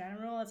people in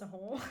general as a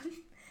whole.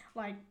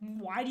 Like,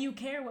 why do you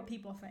care what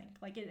people think?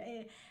 Like,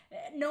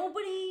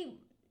 nobody,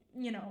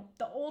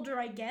 the older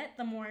I get,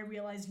 the more I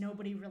realize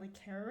nobody really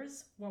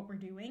cares what we're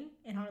doing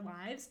in our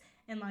lives.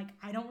 And, like,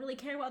 I don't really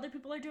care what other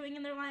people are doing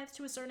in their lives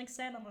to a certain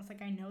extent, unless,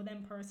 like, I know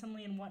them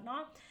personally and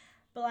whatnot.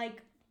 But,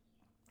 like,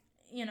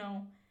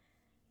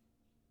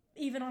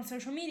 even on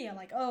social media,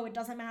 like, oh, it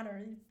doesn't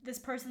matter. This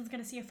person's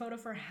gonna see a photo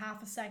for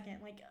half a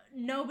second. Like,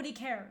 nobody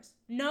cares.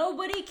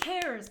 Nobody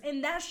cares.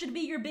 And that should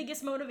be your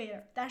biggest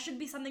motivator. That should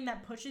be something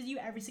that pushes you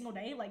every single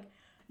day. Like,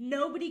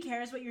 nobody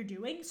cares what you're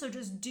doing, so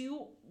just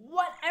do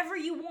whatever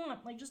you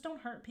want. Like, just don't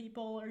hurt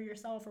people or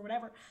yourself or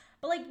whatever.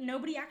 But, like,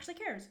 nobody actually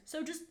cares.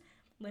 So just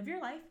live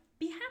your life,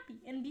 be happy,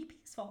 and be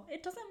peaceful.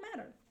 It doesn't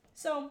matter.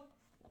 So,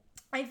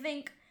 I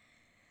think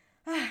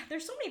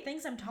there's so many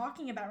things I'm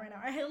talking about right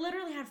now. I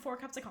literally had 4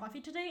 cups of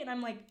coffee today, and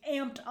I'm, like,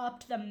 amped up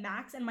to the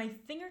max, and my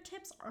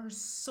fingertips are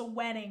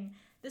sweating.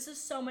 This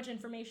is so much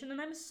information,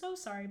 and I'm so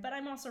sorry, but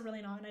I'm also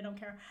really not, and I don't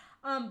care.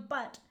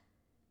 But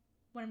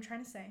what I'm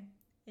trying to say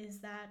is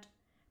that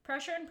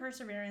pressure and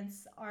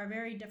perseverance are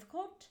very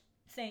difficult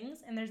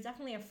things, and there's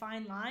definitely a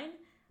fine line,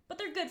 but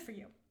they're good for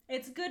you.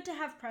 It's good to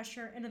have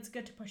pressure, and it's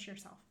good to push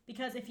yourself,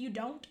 because if you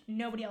don't,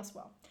 nobody else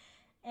will.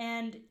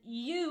 And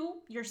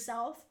you,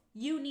 yourself,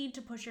 you need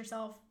to push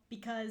yourself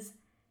because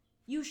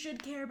you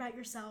should care about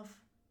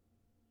yourself.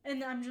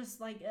 And I'm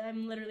just like,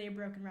 I'm literally a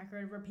broken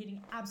record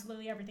repeating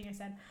absolutely everything I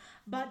said.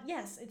 But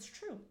yes, it's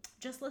true.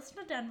 Just listen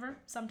to Denver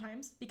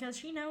sometimes because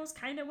she knows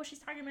kind of what she's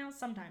talking about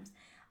sometimes.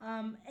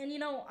 And, you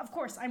know, of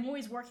course, I'm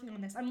always working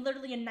on this. I'm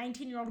literally a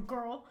 19-year-old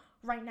girl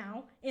right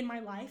now in my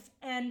life,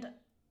 and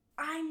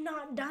I'm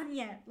not done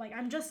yet. Like,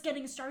 I'm just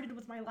getting started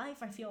with my life,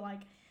 I feel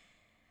like.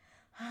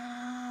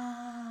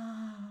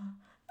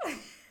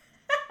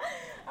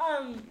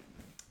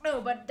 No,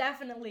 but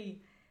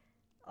definitely,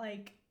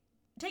 like,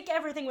 take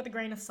everything with a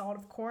grain of salt,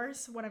 of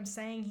course, what I'm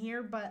saying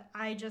here, but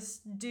I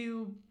just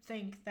do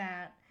think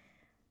that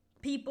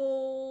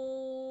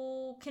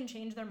people can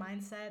change their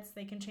mindsets,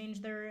 they can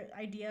change their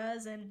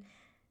ideas, and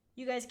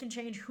you guys can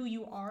change who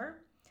you are,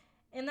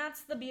 and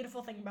that's the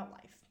beautiful thing about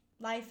life.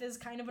 Life is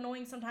kind of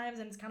annoying sometimes,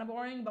 and it's kind of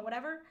boring, but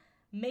whatever.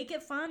 Make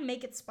it fun,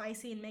 make it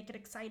spicy, and make it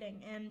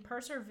exciting, and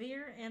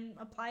persevere and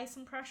apply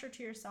some pressure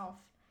to yourself.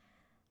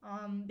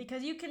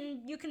 Because you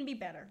can be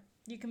better.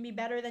 You can be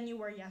better than you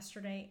were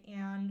yesterday,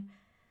 and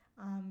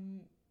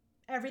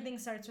everything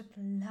starts with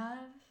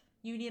love.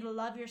 You need to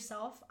love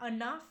yourself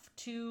enough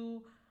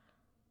to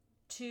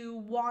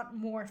want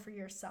more for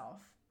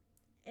yourself.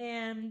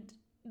 And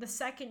the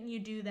second you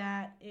do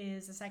that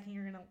is the second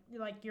you're gonna,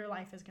 like, your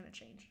life is gonna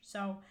change.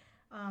 So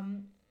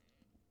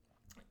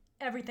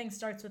everything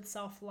starts with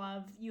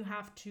self-love. You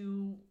have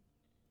to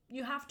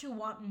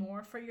want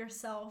more for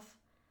yourself,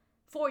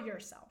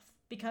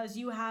 because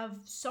you have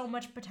so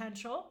much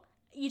potential.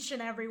 Each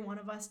and every one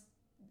of us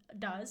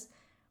does.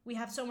 We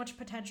have so much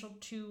potential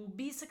to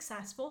be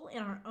successful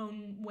in our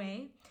own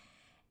way,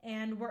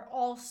 and we're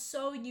all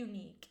so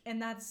unique,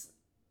 and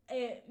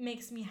it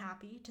makes me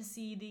happy to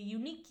see the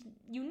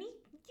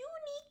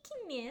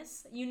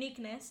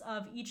uniqueness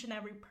of each and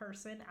every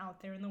person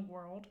out there in the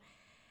world,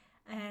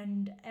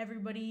 and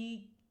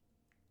everybody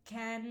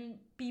can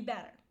be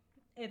better.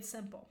 It's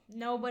simple.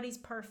 Nobody's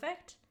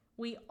perfect.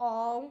 We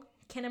all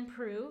can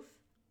improve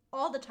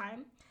all the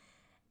time.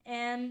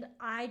 And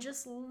I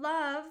just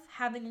love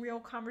having real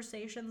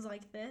conversations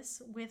like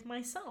this with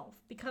myself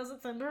because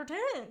it's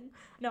entertaining.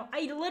 No,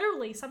 I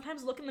literally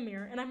sometimes look in the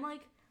mirror and I'm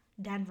like,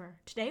 Denver,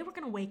 today we're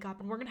going to wake up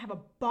and we're going to have a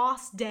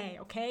boss day,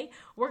 okay?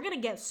 We're going to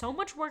get so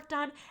much work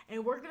done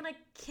and we're going to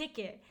kick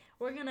it.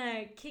 We're going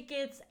to kick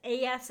its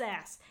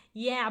ass.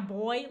 Yeah,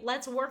 boy,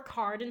 let's work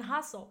hard and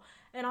hustle.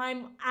 And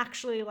I'm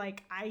actually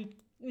like, I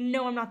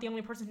know I'm not the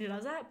only person who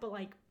does that, but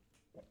like,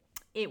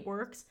 it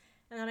works.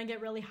 And then I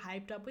get really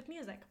hyped up with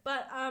music.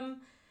 But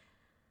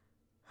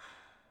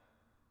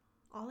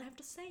all I have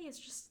to say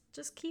is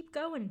just keep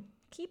going.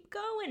 Keep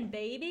going,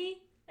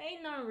 baby.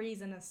 Ain't no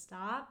reason to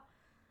stop.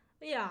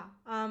 But yeah,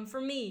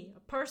 for me, a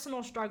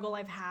personal struggle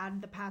I've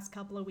had the past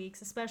couple of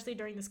weeks, especially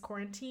during this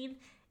quarantine,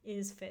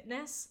 is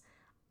fitness.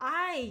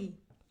 I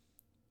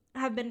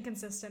have been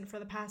consistent for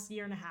the past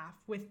year and a half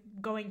with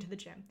going to the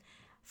gym.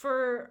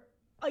 For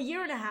a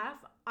year and a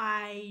half,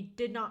 I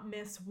did not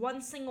miss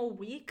one single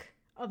week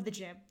of the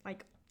gym.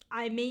 Like,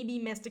 I maybe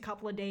missed a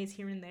couple of days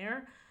here and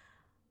there,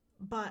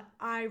 but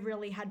I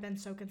really had been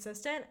so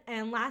consistent.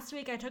 And last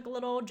week I took a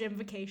little gym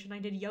vacation. I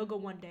did yoga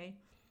one day.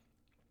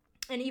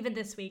 And even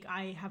this week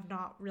I have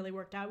not really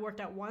worked out. I worked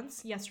out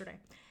once yesterday.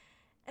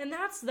 And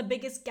that's the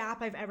biggest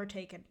gap I've ever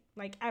taken.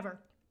 Like, ever.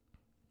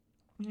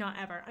 Not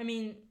ever. I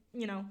mean,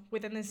 you know,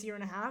 within this year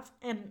and a half.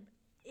 And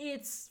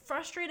it's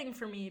frustrating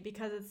for me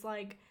because it's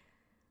like,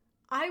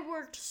 I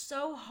worked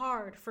so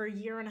hard for a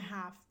year and a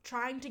half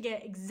trying to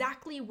get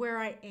exactly where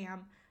I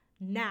am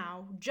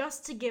now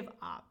just to give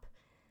up.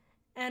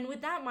 And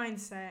with that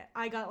mindset,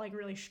 I got like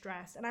really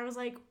stressed. And I was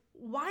like,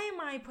 why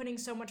am I putting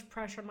so much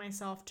pressure on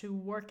myself to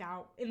work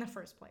out in the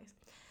first place?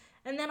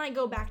 And then I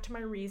go back to my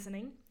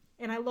reasoning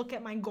and I look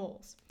at my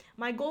goals.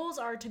 My goals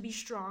are to be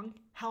strong,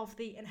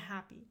 healthy, and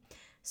happy.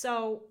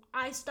 So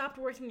I stopped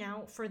working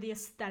out for the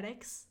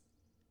aesthetics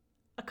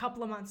a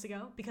couple of months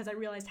ago because I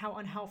realized how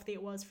unhealthy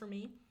it was for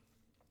me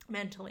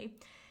mentally.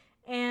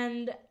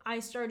 And I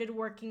started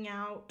working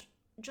out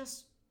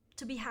just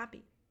to be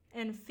happy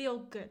and feel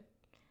good.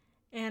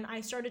 and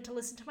I started to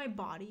listen to my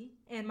body,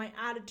 and my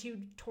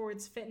attitude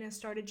towards fitness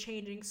started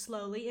changing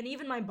slowly, and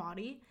even my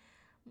body.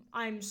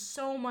 I'm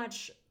so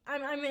much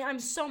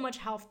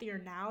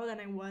healthier now than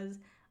I was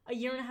a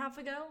year and a half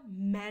ago,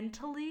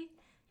 mentally,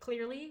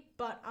 clearly,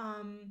 but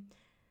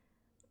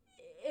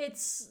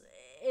it's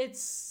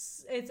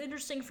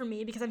interesting for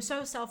me because I'm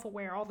so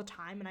self-aware all the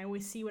time, and I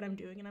always see what I'm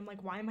doing, and I'm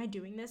like, why am I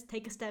doing this?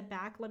 Take a step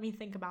back, let me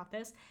think about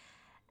this.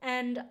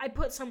 And I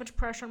put so much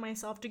pressure on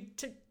myself to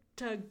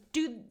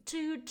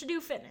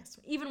do fitness,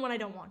 even when I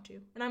don't want to.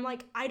 And I'm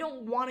like, I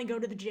don't want to go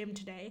to the gym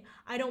today.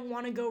 I don't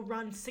want to go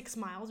run 6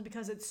 miles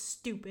because it's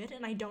stupid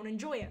and I don't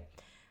enjoy it.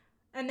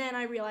 And then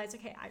I realized,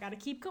 okay, I gotta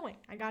keep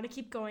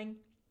going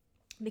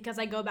because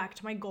I go back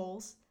to my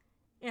goals,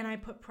 and I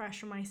put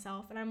pressure on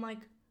myself, and I'm like,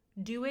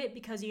 do it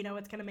because you know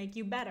it's gonna make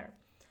you better.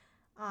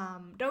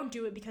 Don't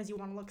do it because you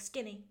want to look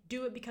skinny.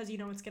 Do it because you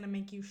know it's gonna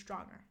make you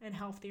stronger and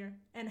healthier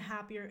and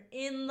happier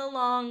in the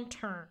long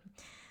term.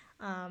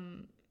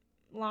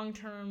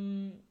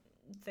 Long-term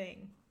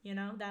thing, you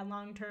know, that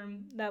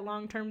long-term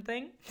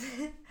thing,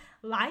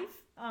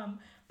 life.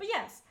 But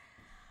yes,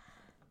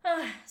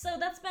 so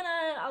that's been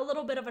a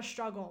little bit of a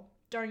struggle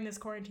during this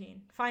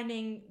quarantine,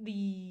 finding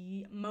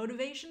the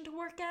motivation to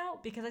work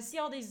out, because I see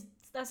all these,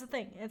 that's the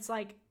thing. It's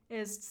like,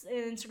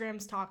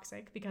 Instagram's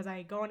toxic because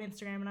I go on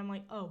Instagram and I'm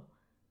like, oh,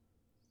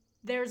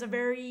 there's a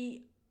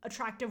very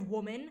attractive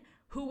woman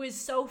who is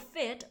so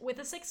fit with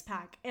a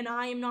 6-pack, and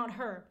I am not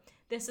her.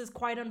 This is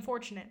quite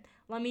unfortunate.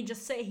 Let me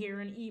just sit here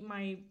and eat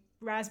my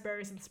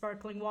raspberries and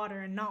sparkling water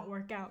and not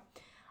work out.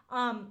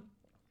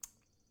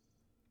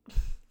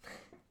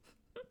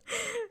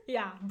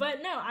 Yeah,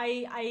 but no,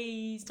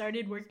 I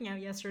started working out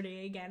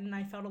yesterday again, and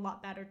I felt a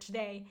lot better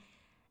today.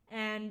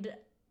 And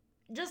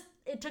just,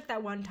 it took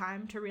that one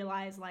time to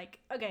realize, like,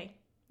 okay,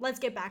 let's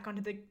get back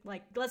into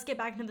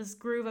this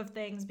groove of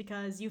things,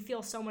 because you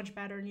feel so much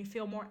better and you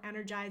feel more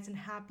energized and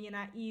happy and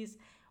at ease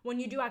when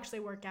you do actually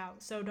work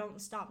out. So don't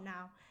stop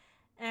now.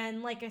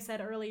 And like I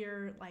said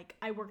earlier, like,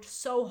 I worked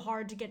so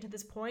hard to get to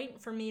this point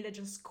for me to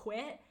just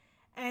quit,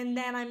 and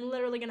then I'm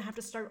literally gonna have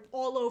to start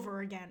all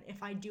over again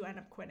if I do end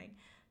up quitting.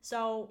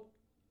 So,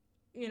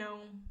 you know,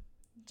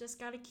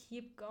 just gotta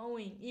keep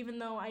going. Even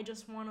though I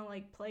just wanna,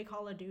 like, play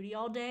Call of Duty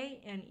all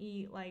day and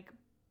eat, like,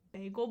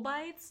 bagel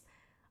bites,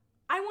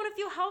 I wanna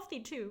feel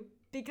healthy too,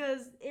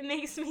 because it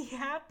makes me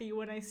happy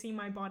when I see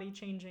my body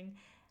changing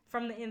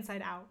from the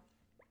inside out.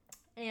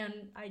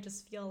 And I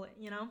just feel it,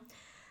 you know?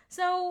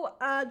 So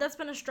that's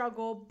been a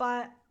struggle,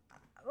 but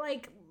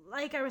like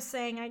I was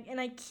saying,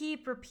 I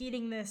keep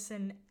repeating this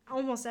in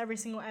almost every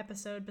single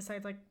episode,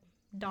 besides like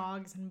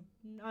dogs and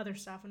other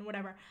stuff and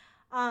whatever.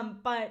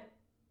 But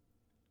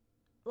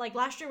like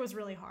last year was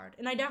really hard,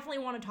 and I definitely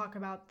want to talk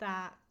about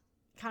that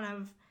kind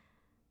of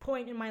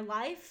point in my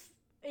life.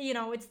 You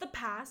know, it's the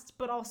past,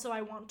 but also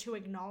I want to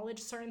acknowledge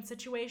certain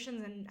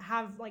situations and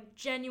have like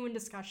genuine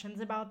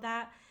discussions about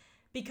that,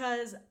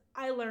 because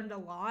I learned a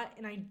lot,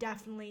 and I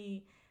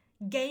definitely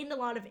gained a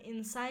lot of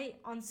insight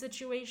on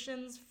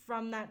situations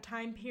from that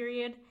time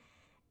period,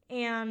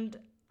 and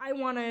I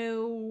want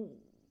to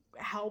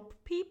help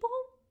people.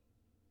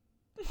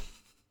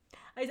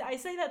 I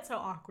say that so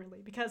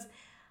awkwardly because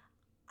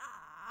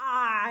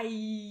I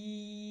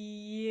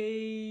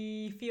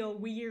feel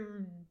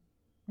weird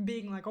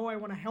being like, oh, I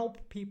want to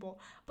help people,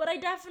 but I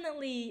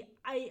definitely,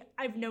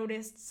 I've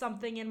noticed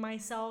something in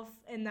myself,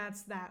 and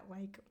that's that,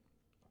 like,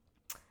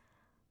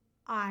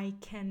 I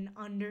can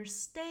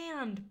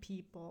understand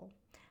people,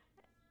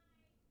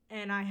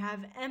 and I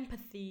have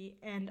empathy,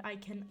 and I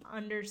can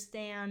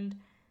understand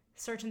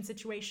certain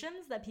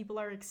situations that people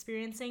are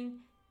experiencing,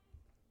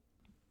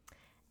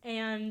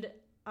 and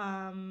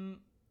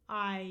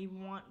I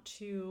want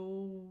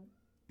to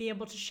be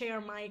able to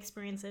share my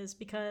experiences,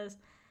 because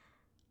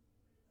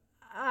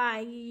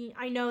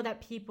I know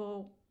that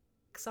people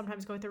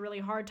sometimes go through really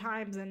hard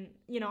times, and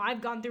you know,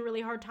 I've gone through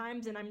really hard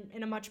times, and I'm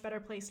in a much better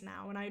place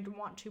now, and I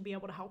want to be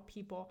able to help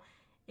people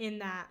in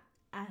that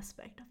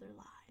aspect of their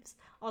lives.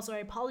 Also, I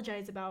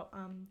apologize about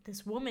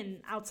this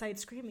woman outside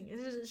screaming.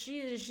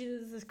 She's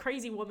this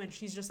crazy woman.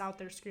 She's just out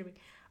there screaming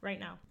right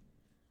now.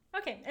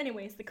 Okay,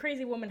 anyways, the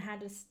crazy woman had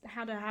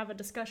to have a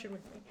discussion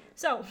with me.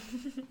 So,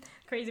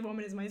 crazy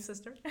woman is my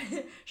sister.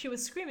 She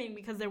was screaming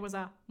because there was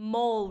a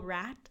mole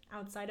rat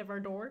outside of our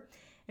door,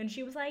 and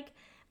she was like,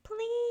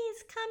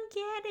 please come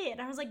get it.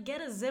 And I was like,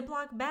 get a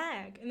Ziploc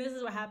bag. And this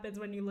is what happens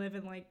when you live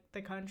in like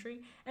the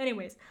country.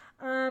 Anyways,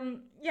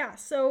 yeah,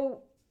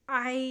 so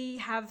I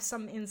have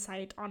some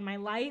insight on my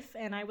life,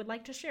 and I would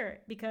like to share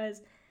it,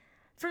 because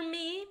for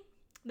me,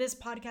 this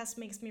podcast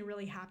makes me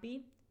really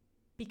happy,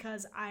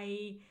 because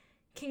I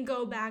can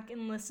go back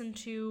and listen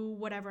to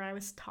whatever I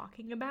was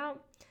talking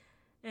about.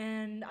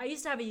 And I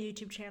used to have a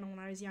YouTube channel when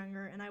I was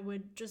younger, and I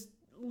would just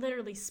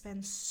literally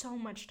spend so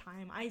much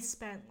time. I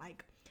spent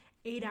like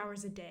 8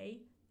 hours a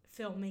day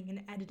filming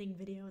and editing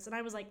videos, and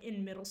I was like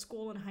in middle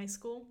school and high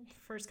school,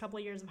 first couple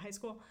of years of high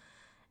school.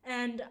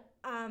 And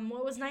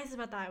what was nice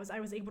about that was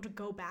I was able to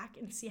go back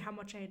and see how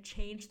much I had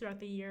changed throughout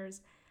the years.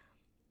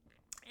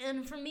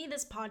 And for me,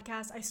 this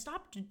podcast, I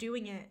stopped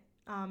doing it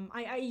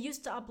I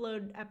used to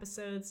upload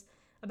episodes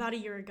about a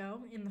year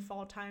ago in the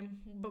fall time,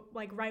 but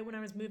like right when I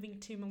was moving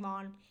to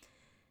Milan,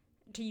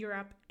 to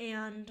Europe,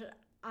 and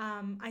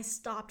I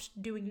stopped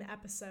doing the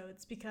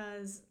episodes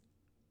because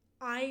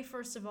I,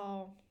 first of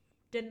all,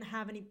 didn't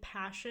have any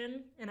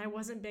passion and I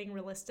wasn't being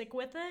realistic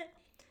with it.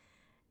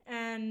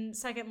 And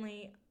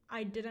secondly,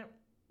 I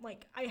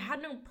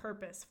had no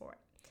purpose for it.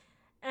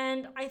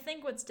 And I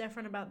think what's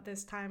different about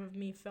this time of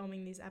me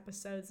filming these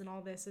episodes and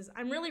all this is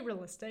I'm really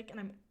realistic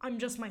and I'm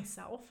just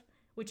myself,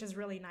 which is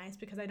really nice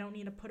because I don't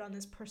need to put on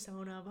this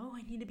persona of, oh,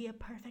 I need to be a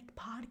perfect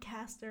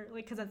podcaster,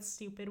 like, because that's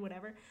stupid,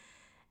 whatever.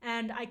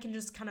 And I can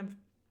just kind of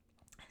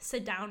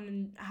sit down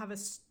and have a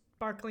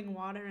sparkling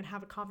water and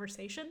have a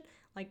conversation.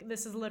 Like,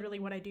 this is literally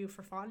what I do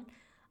for fun.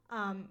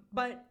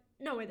 But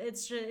no,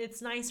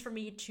 it's nice for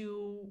me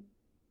to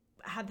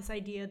have this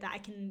idea that I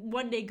can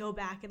one day go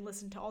back and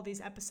listen to all these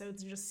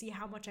episodes and just see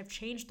how much I've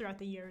changed throughout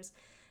the years,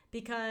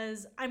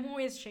 because I'm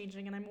always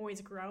changing and I'm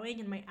always growing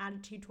and my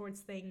attitude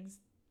towards things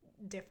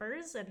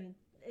differs, and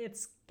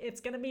it's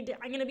gonna be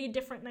I'm gonna be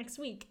different next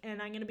week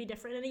and I'm gonna be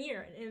different in a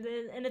year,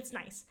 and it's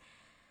nice.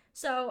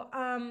 So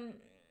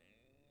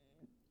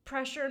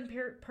pressure and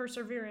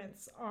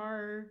perseverance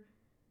are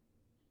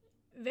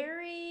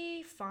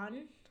very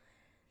fun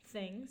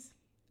things,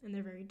 and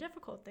they're very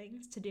difficult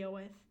things to deal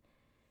with.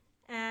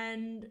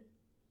 And,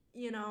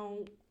 you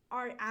know,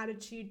 our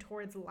attitude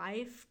towards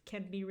life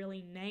can be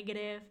really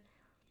negative.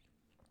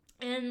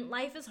 And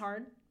life is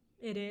hard.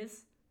 It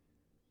is.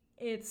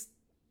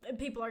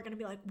 People are going to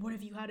be like, what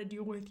have you had to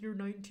deal with? You're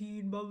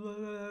 19, blah, blah,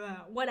 blah, blah.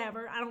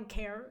 Whatever. I don't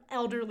care.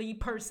 Elderly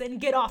person,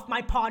 get off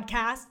my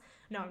podcast.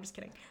 No, I'm just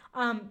kidding.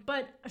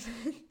 But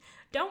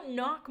don't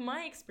knock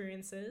my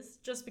experiences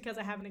just because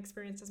I haven't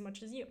experienced as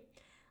much as you.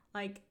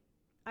 Like,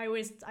 I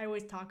always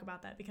talk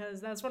about that because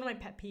that's one of my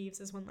pet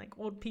peeves is when like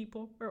old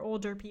people or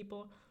older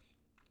people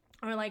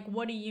are like,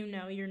 what do you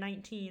know? You're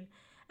 19.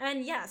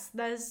 And yes,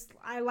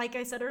 like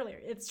I said earlier,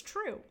 it's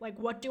true. Like,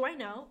 what do I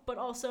know? But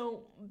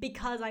also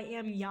because I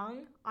am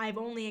young, I've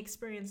only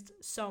experienced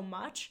so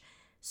much.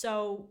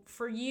 So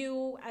for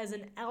you as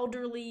an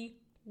elderly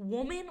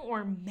woman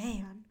or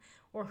man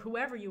or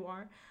whoever you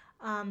are,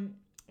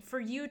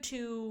 for you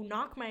to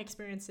knock my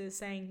experiences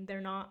saying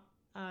they're not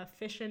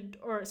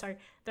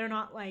they're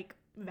not like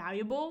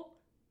valuable.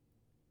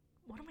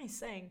 What am I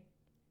saying?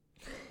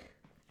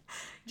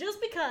 Just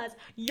because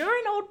you're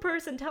an old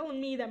person telling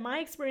me that my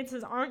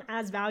experiences aren't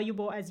as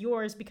valuable as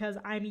yours because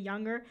I'm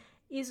younger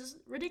is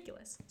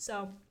ridiculous.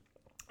 So,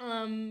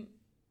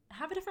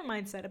 have a different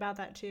mindset about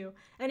that too.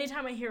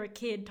 Anytime I hear a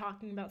kid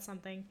talking about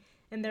something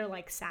and they're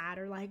like sad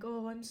or like,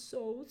 oh, I'm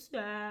so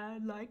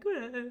sad, like,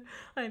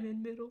 I'm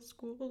in middle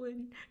school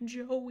and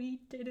Joey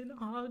didn't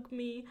hug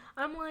me.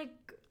 I'm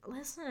like,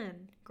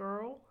 listen,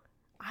 girl,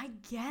 I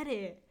get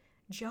it.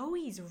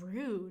 Joey's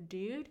rude,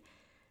 dude.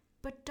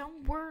 But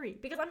don't worry,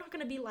 because I'm not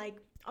going to be like,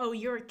 oh,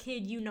 you're a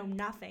kid, you know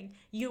nothing.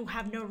 You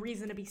have no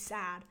reason to be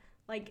sad.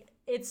 Like,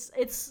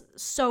 it's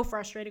so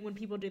frustrating when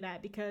people do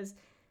that because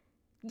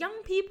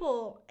young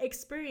people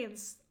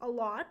experience a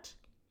lot,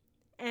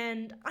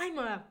 and I'm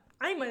the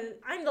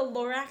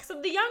Lorax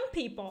of the young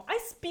people. I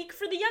speak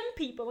for the young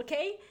people,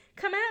 okay?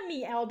 Come at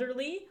me,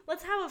 elderly.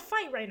 Let's have a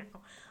fight right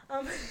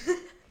now.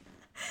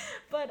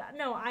 But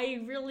no,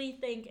 I really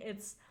think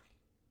it's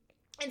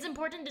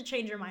important to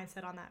change your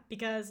mindset on that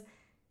because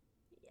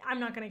I'm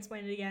not going to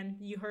explain it again.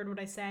 You heard what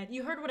I said.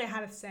 You heard what I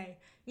had to say.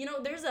 You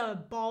know, there's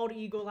a bald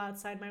eagle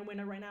outside my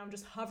window right now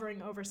just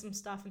hovering over some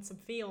stuff in some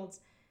fields.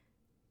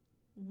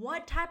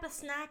 What type of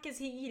snack is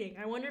he eating?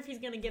 I wonder if he's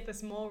going to get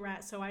this mole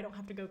rat so I don't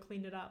have to go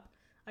clean it up.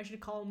 I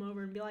should call him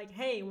over and be like,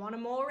 hey, want a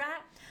mole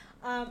rat?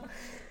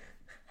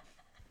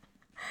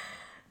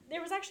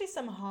 There was actually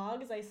some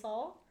hogs I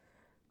saw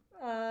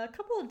a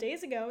couple of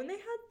days ago, and they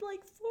had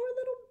like 4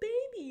 little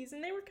babies,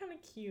 and they were kind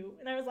of cute.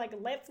 And I was like,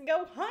 let's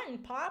go hunting,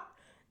 Pop.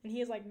 And he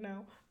was like,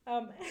 no.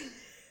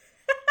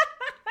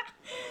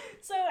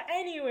 So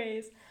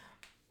anyways,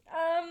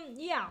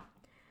 yeah.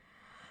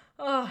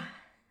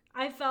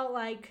 I felt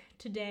like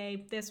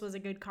today this was a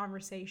good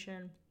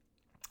conversation.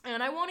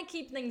 And I want to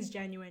keep things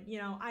genuine. You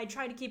know, I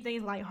try to keep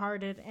things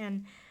lighthearted.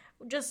 And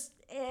just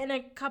in a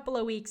couple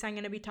of weeks, I'm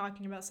going to be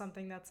talking about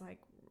something that's like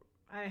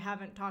I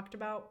haven't talked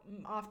about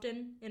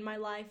often in my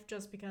life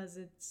just because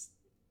it's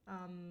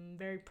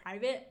very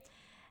private.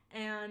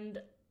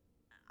 And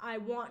I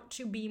want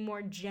to be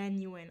more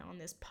genuine on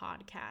this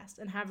podcast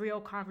and have real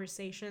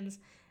conversations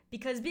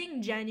because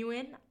being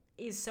genuine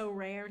is so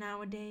rare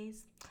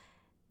nowadays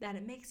that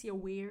it makes you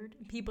weird.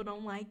 People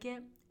don't like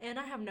it, and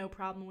I have no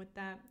problem with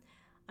that.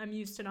 I'm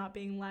used to not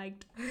being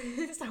liked,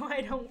 so I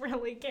don't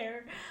really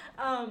care.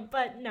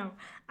 But no,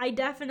 I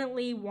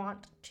definitely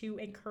want to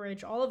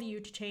encourage all of you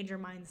to change your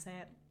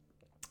mindset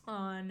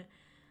on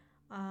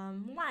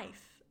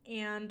life.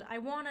 And I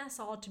want us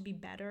all to be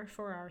better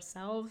for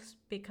ourselves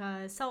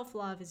because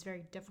self-love is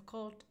very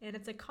difficult and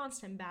it's a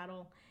constant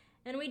battle.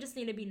 And we just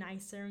need to be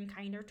nicer and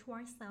kinder to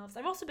ourselves.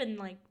 I've also been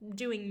like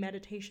doing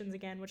meditations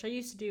again, which I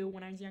used to do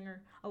when I was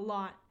younger a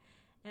lot.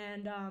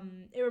 And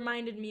it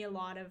reminded me a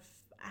lot of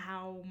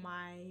how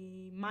my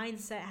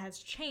mindset has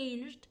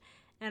changed,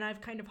 and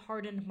I've kind of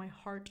hardened my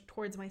heart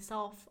towards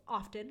myself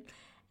often.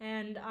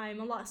 And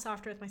I'm a lot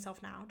softer with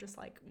myself now, just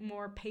like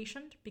more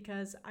patient,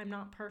 because I'm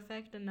not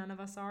perfect and none of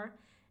us are.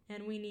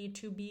 And we need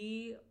to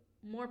be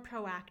more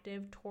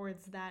proactive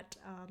towards that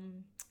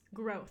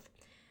growth.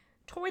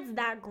 Towards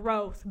that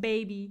growth,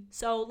 baby.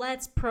 So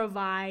let's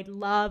provide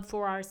love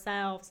for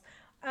ourselves.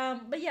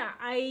 But yeah,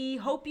 I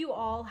hope you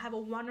all have a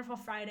wonderful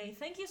Friday.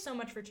 Thank you so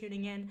much for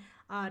tuning in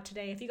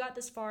today. If you got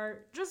this far,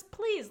 just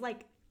please,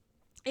 like,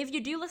 if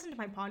you do listen to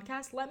my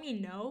podcast, let me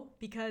know,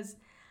 because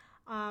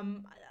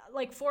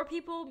like 4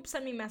 people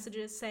sent me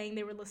messages saying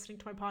they were listening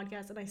to my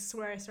podcast, and I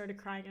swear I started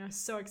crying and I was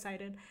so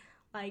excited.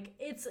 Like,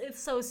 it's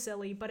so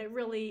silly, but it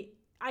really,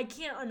 I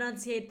can't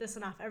enunciate this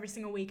enough every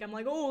single week. I'm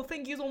like, oh,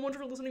 thank you so much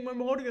for listening to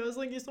my podcast,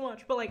 thank you so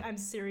much. But like, I'm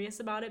serious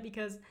about it,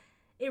 because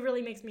it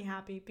really makes me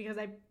happy, because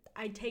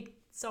I take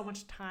so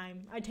much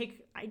time. I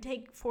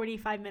take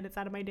 45 minutes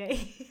out of my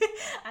day.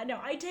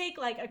 I take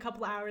like a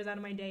couple hours out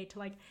of my day to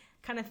like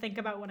kind of think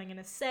about what I'm going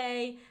to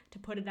say, to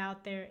put it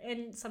out there.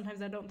 And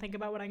sometimes I don't think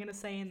about what I'm going to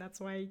say, and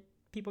that's why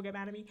people get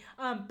mad at me.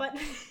 But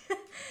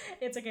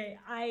it's okay.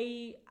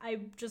 I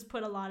just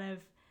put a lot of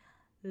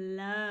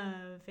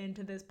love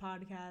into this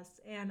podcast,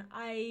 and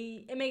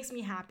it makes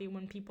me happy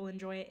when people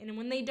enjoy it. And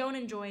when they don't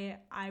enjoy it,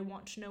 I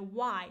want to know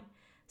why.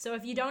 So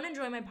if you don't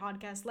enjoy my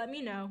podcast, let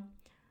me know.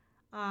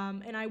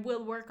 And I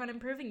will work on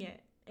improving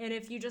it. And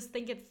if you just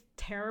think it's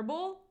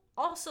terrible,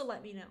 also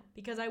let me know,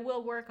 because I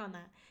will work on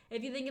that.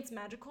 If you think it's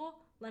magical,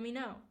 let me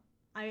know.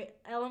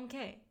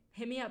 LMK,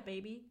 hit me up,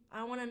 baby.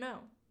 I want to know.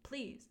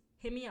 Please,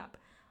 hit me up.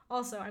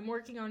 Also, I'm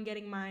working on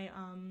getting my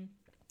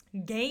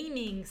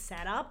gaming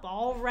setup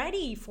all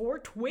ready for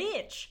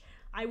Twitch.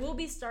 I will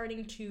be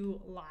starting to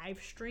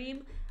live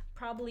stream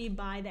probably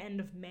by the end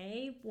of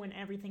May, when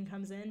everything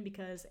comes in,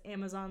 because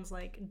Amazon's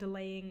like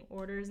delaying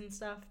orders and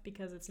stuff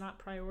because it's not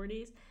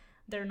priorities.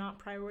 They're not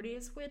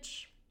priorities,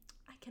 which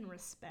I can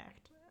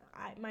respect.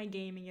 My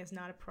gaming is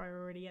not a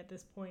priority at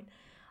this point.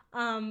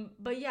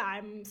 But yeah,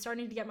 I'm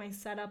starting to get my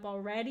setup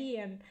already,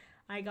 and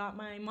I got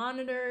my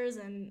monitors,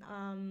 and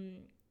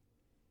I'm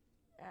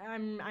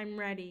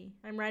ready.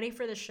 I'm ready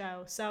for the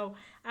show. So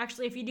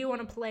actually, if you do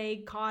want to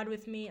play COD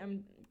with me,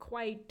 I'm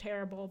quite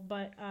terrible,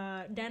 but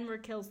Denver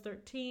Kills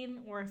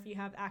 13, or if you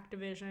have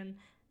Activision,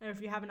 or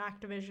if you have an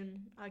Activision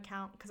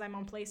account, because I'm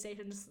on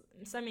PlayStation, just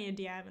send me a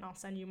DM and I'll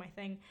send you my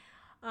thing.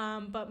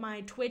 But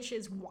my Twitch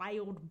is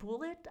Wild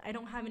Bullet. I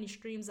don't have any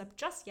streams up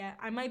just yet.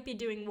 I might be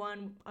doing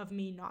one of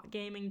me not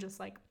gaming, just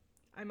like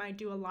I might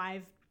do a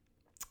live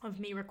of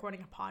me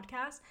recording a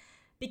podcast,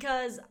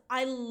 because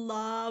I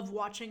love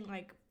watching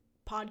like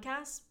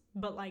podcasts,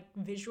 but like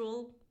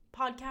visual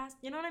podcast,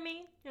 you know what I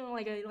mean? You know,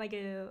 like a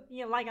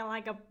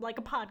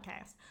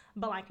podcast,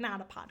 but like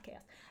not a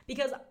podcast.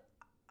 Because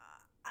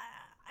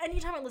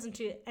anytime I listen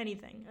to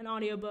anything, an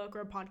audiobook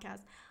or a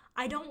podcast,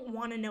 I don't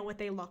want to know what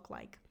they look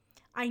like.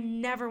 I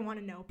never want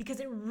to know, because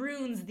it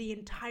ruins the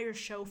entire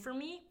show for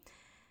me.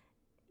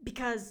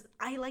 Because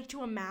I like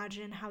to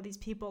imagine how these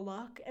people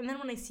look, and then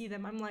when I see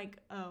them, I'm like,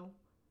 oh,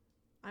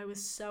 I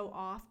was so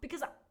off.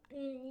 Because,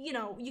 you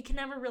know, you can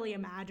never really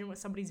imagine what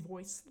somebody's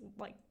voice,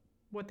 like,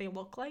 what they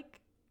look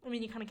like. I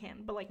mean, you kind of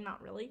can, but, like,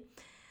 not really.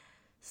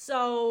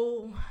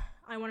 So,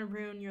 I want to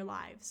ruin your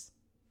lives.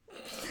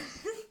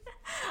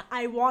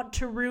 I want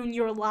to ruin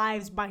your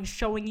lives by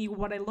showing you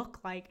what I look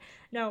like.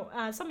 No,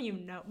 some of you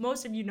know.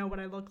 Most of you know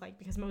what I look like,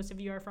 because most of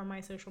you are from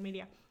my social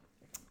media.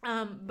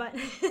 But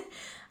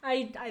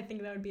I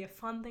think that would be a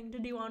fun thing to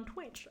do on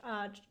Twitch,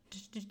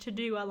 to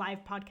do a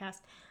live podcast.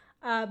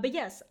 But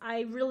yes,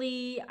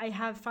 I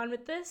have fun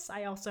with this.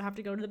 I also have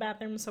to go to the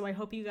bathroom, so I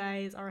hope you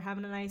guys are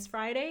having a nice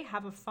Friday.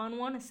 Have a fun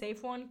one, a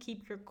safe one.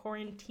 Keep your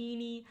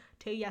quarantine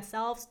to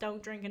yourselves.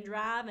 Don't drink and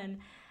drive, and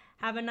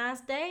have a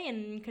nice day,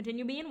 and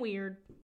continue being weird.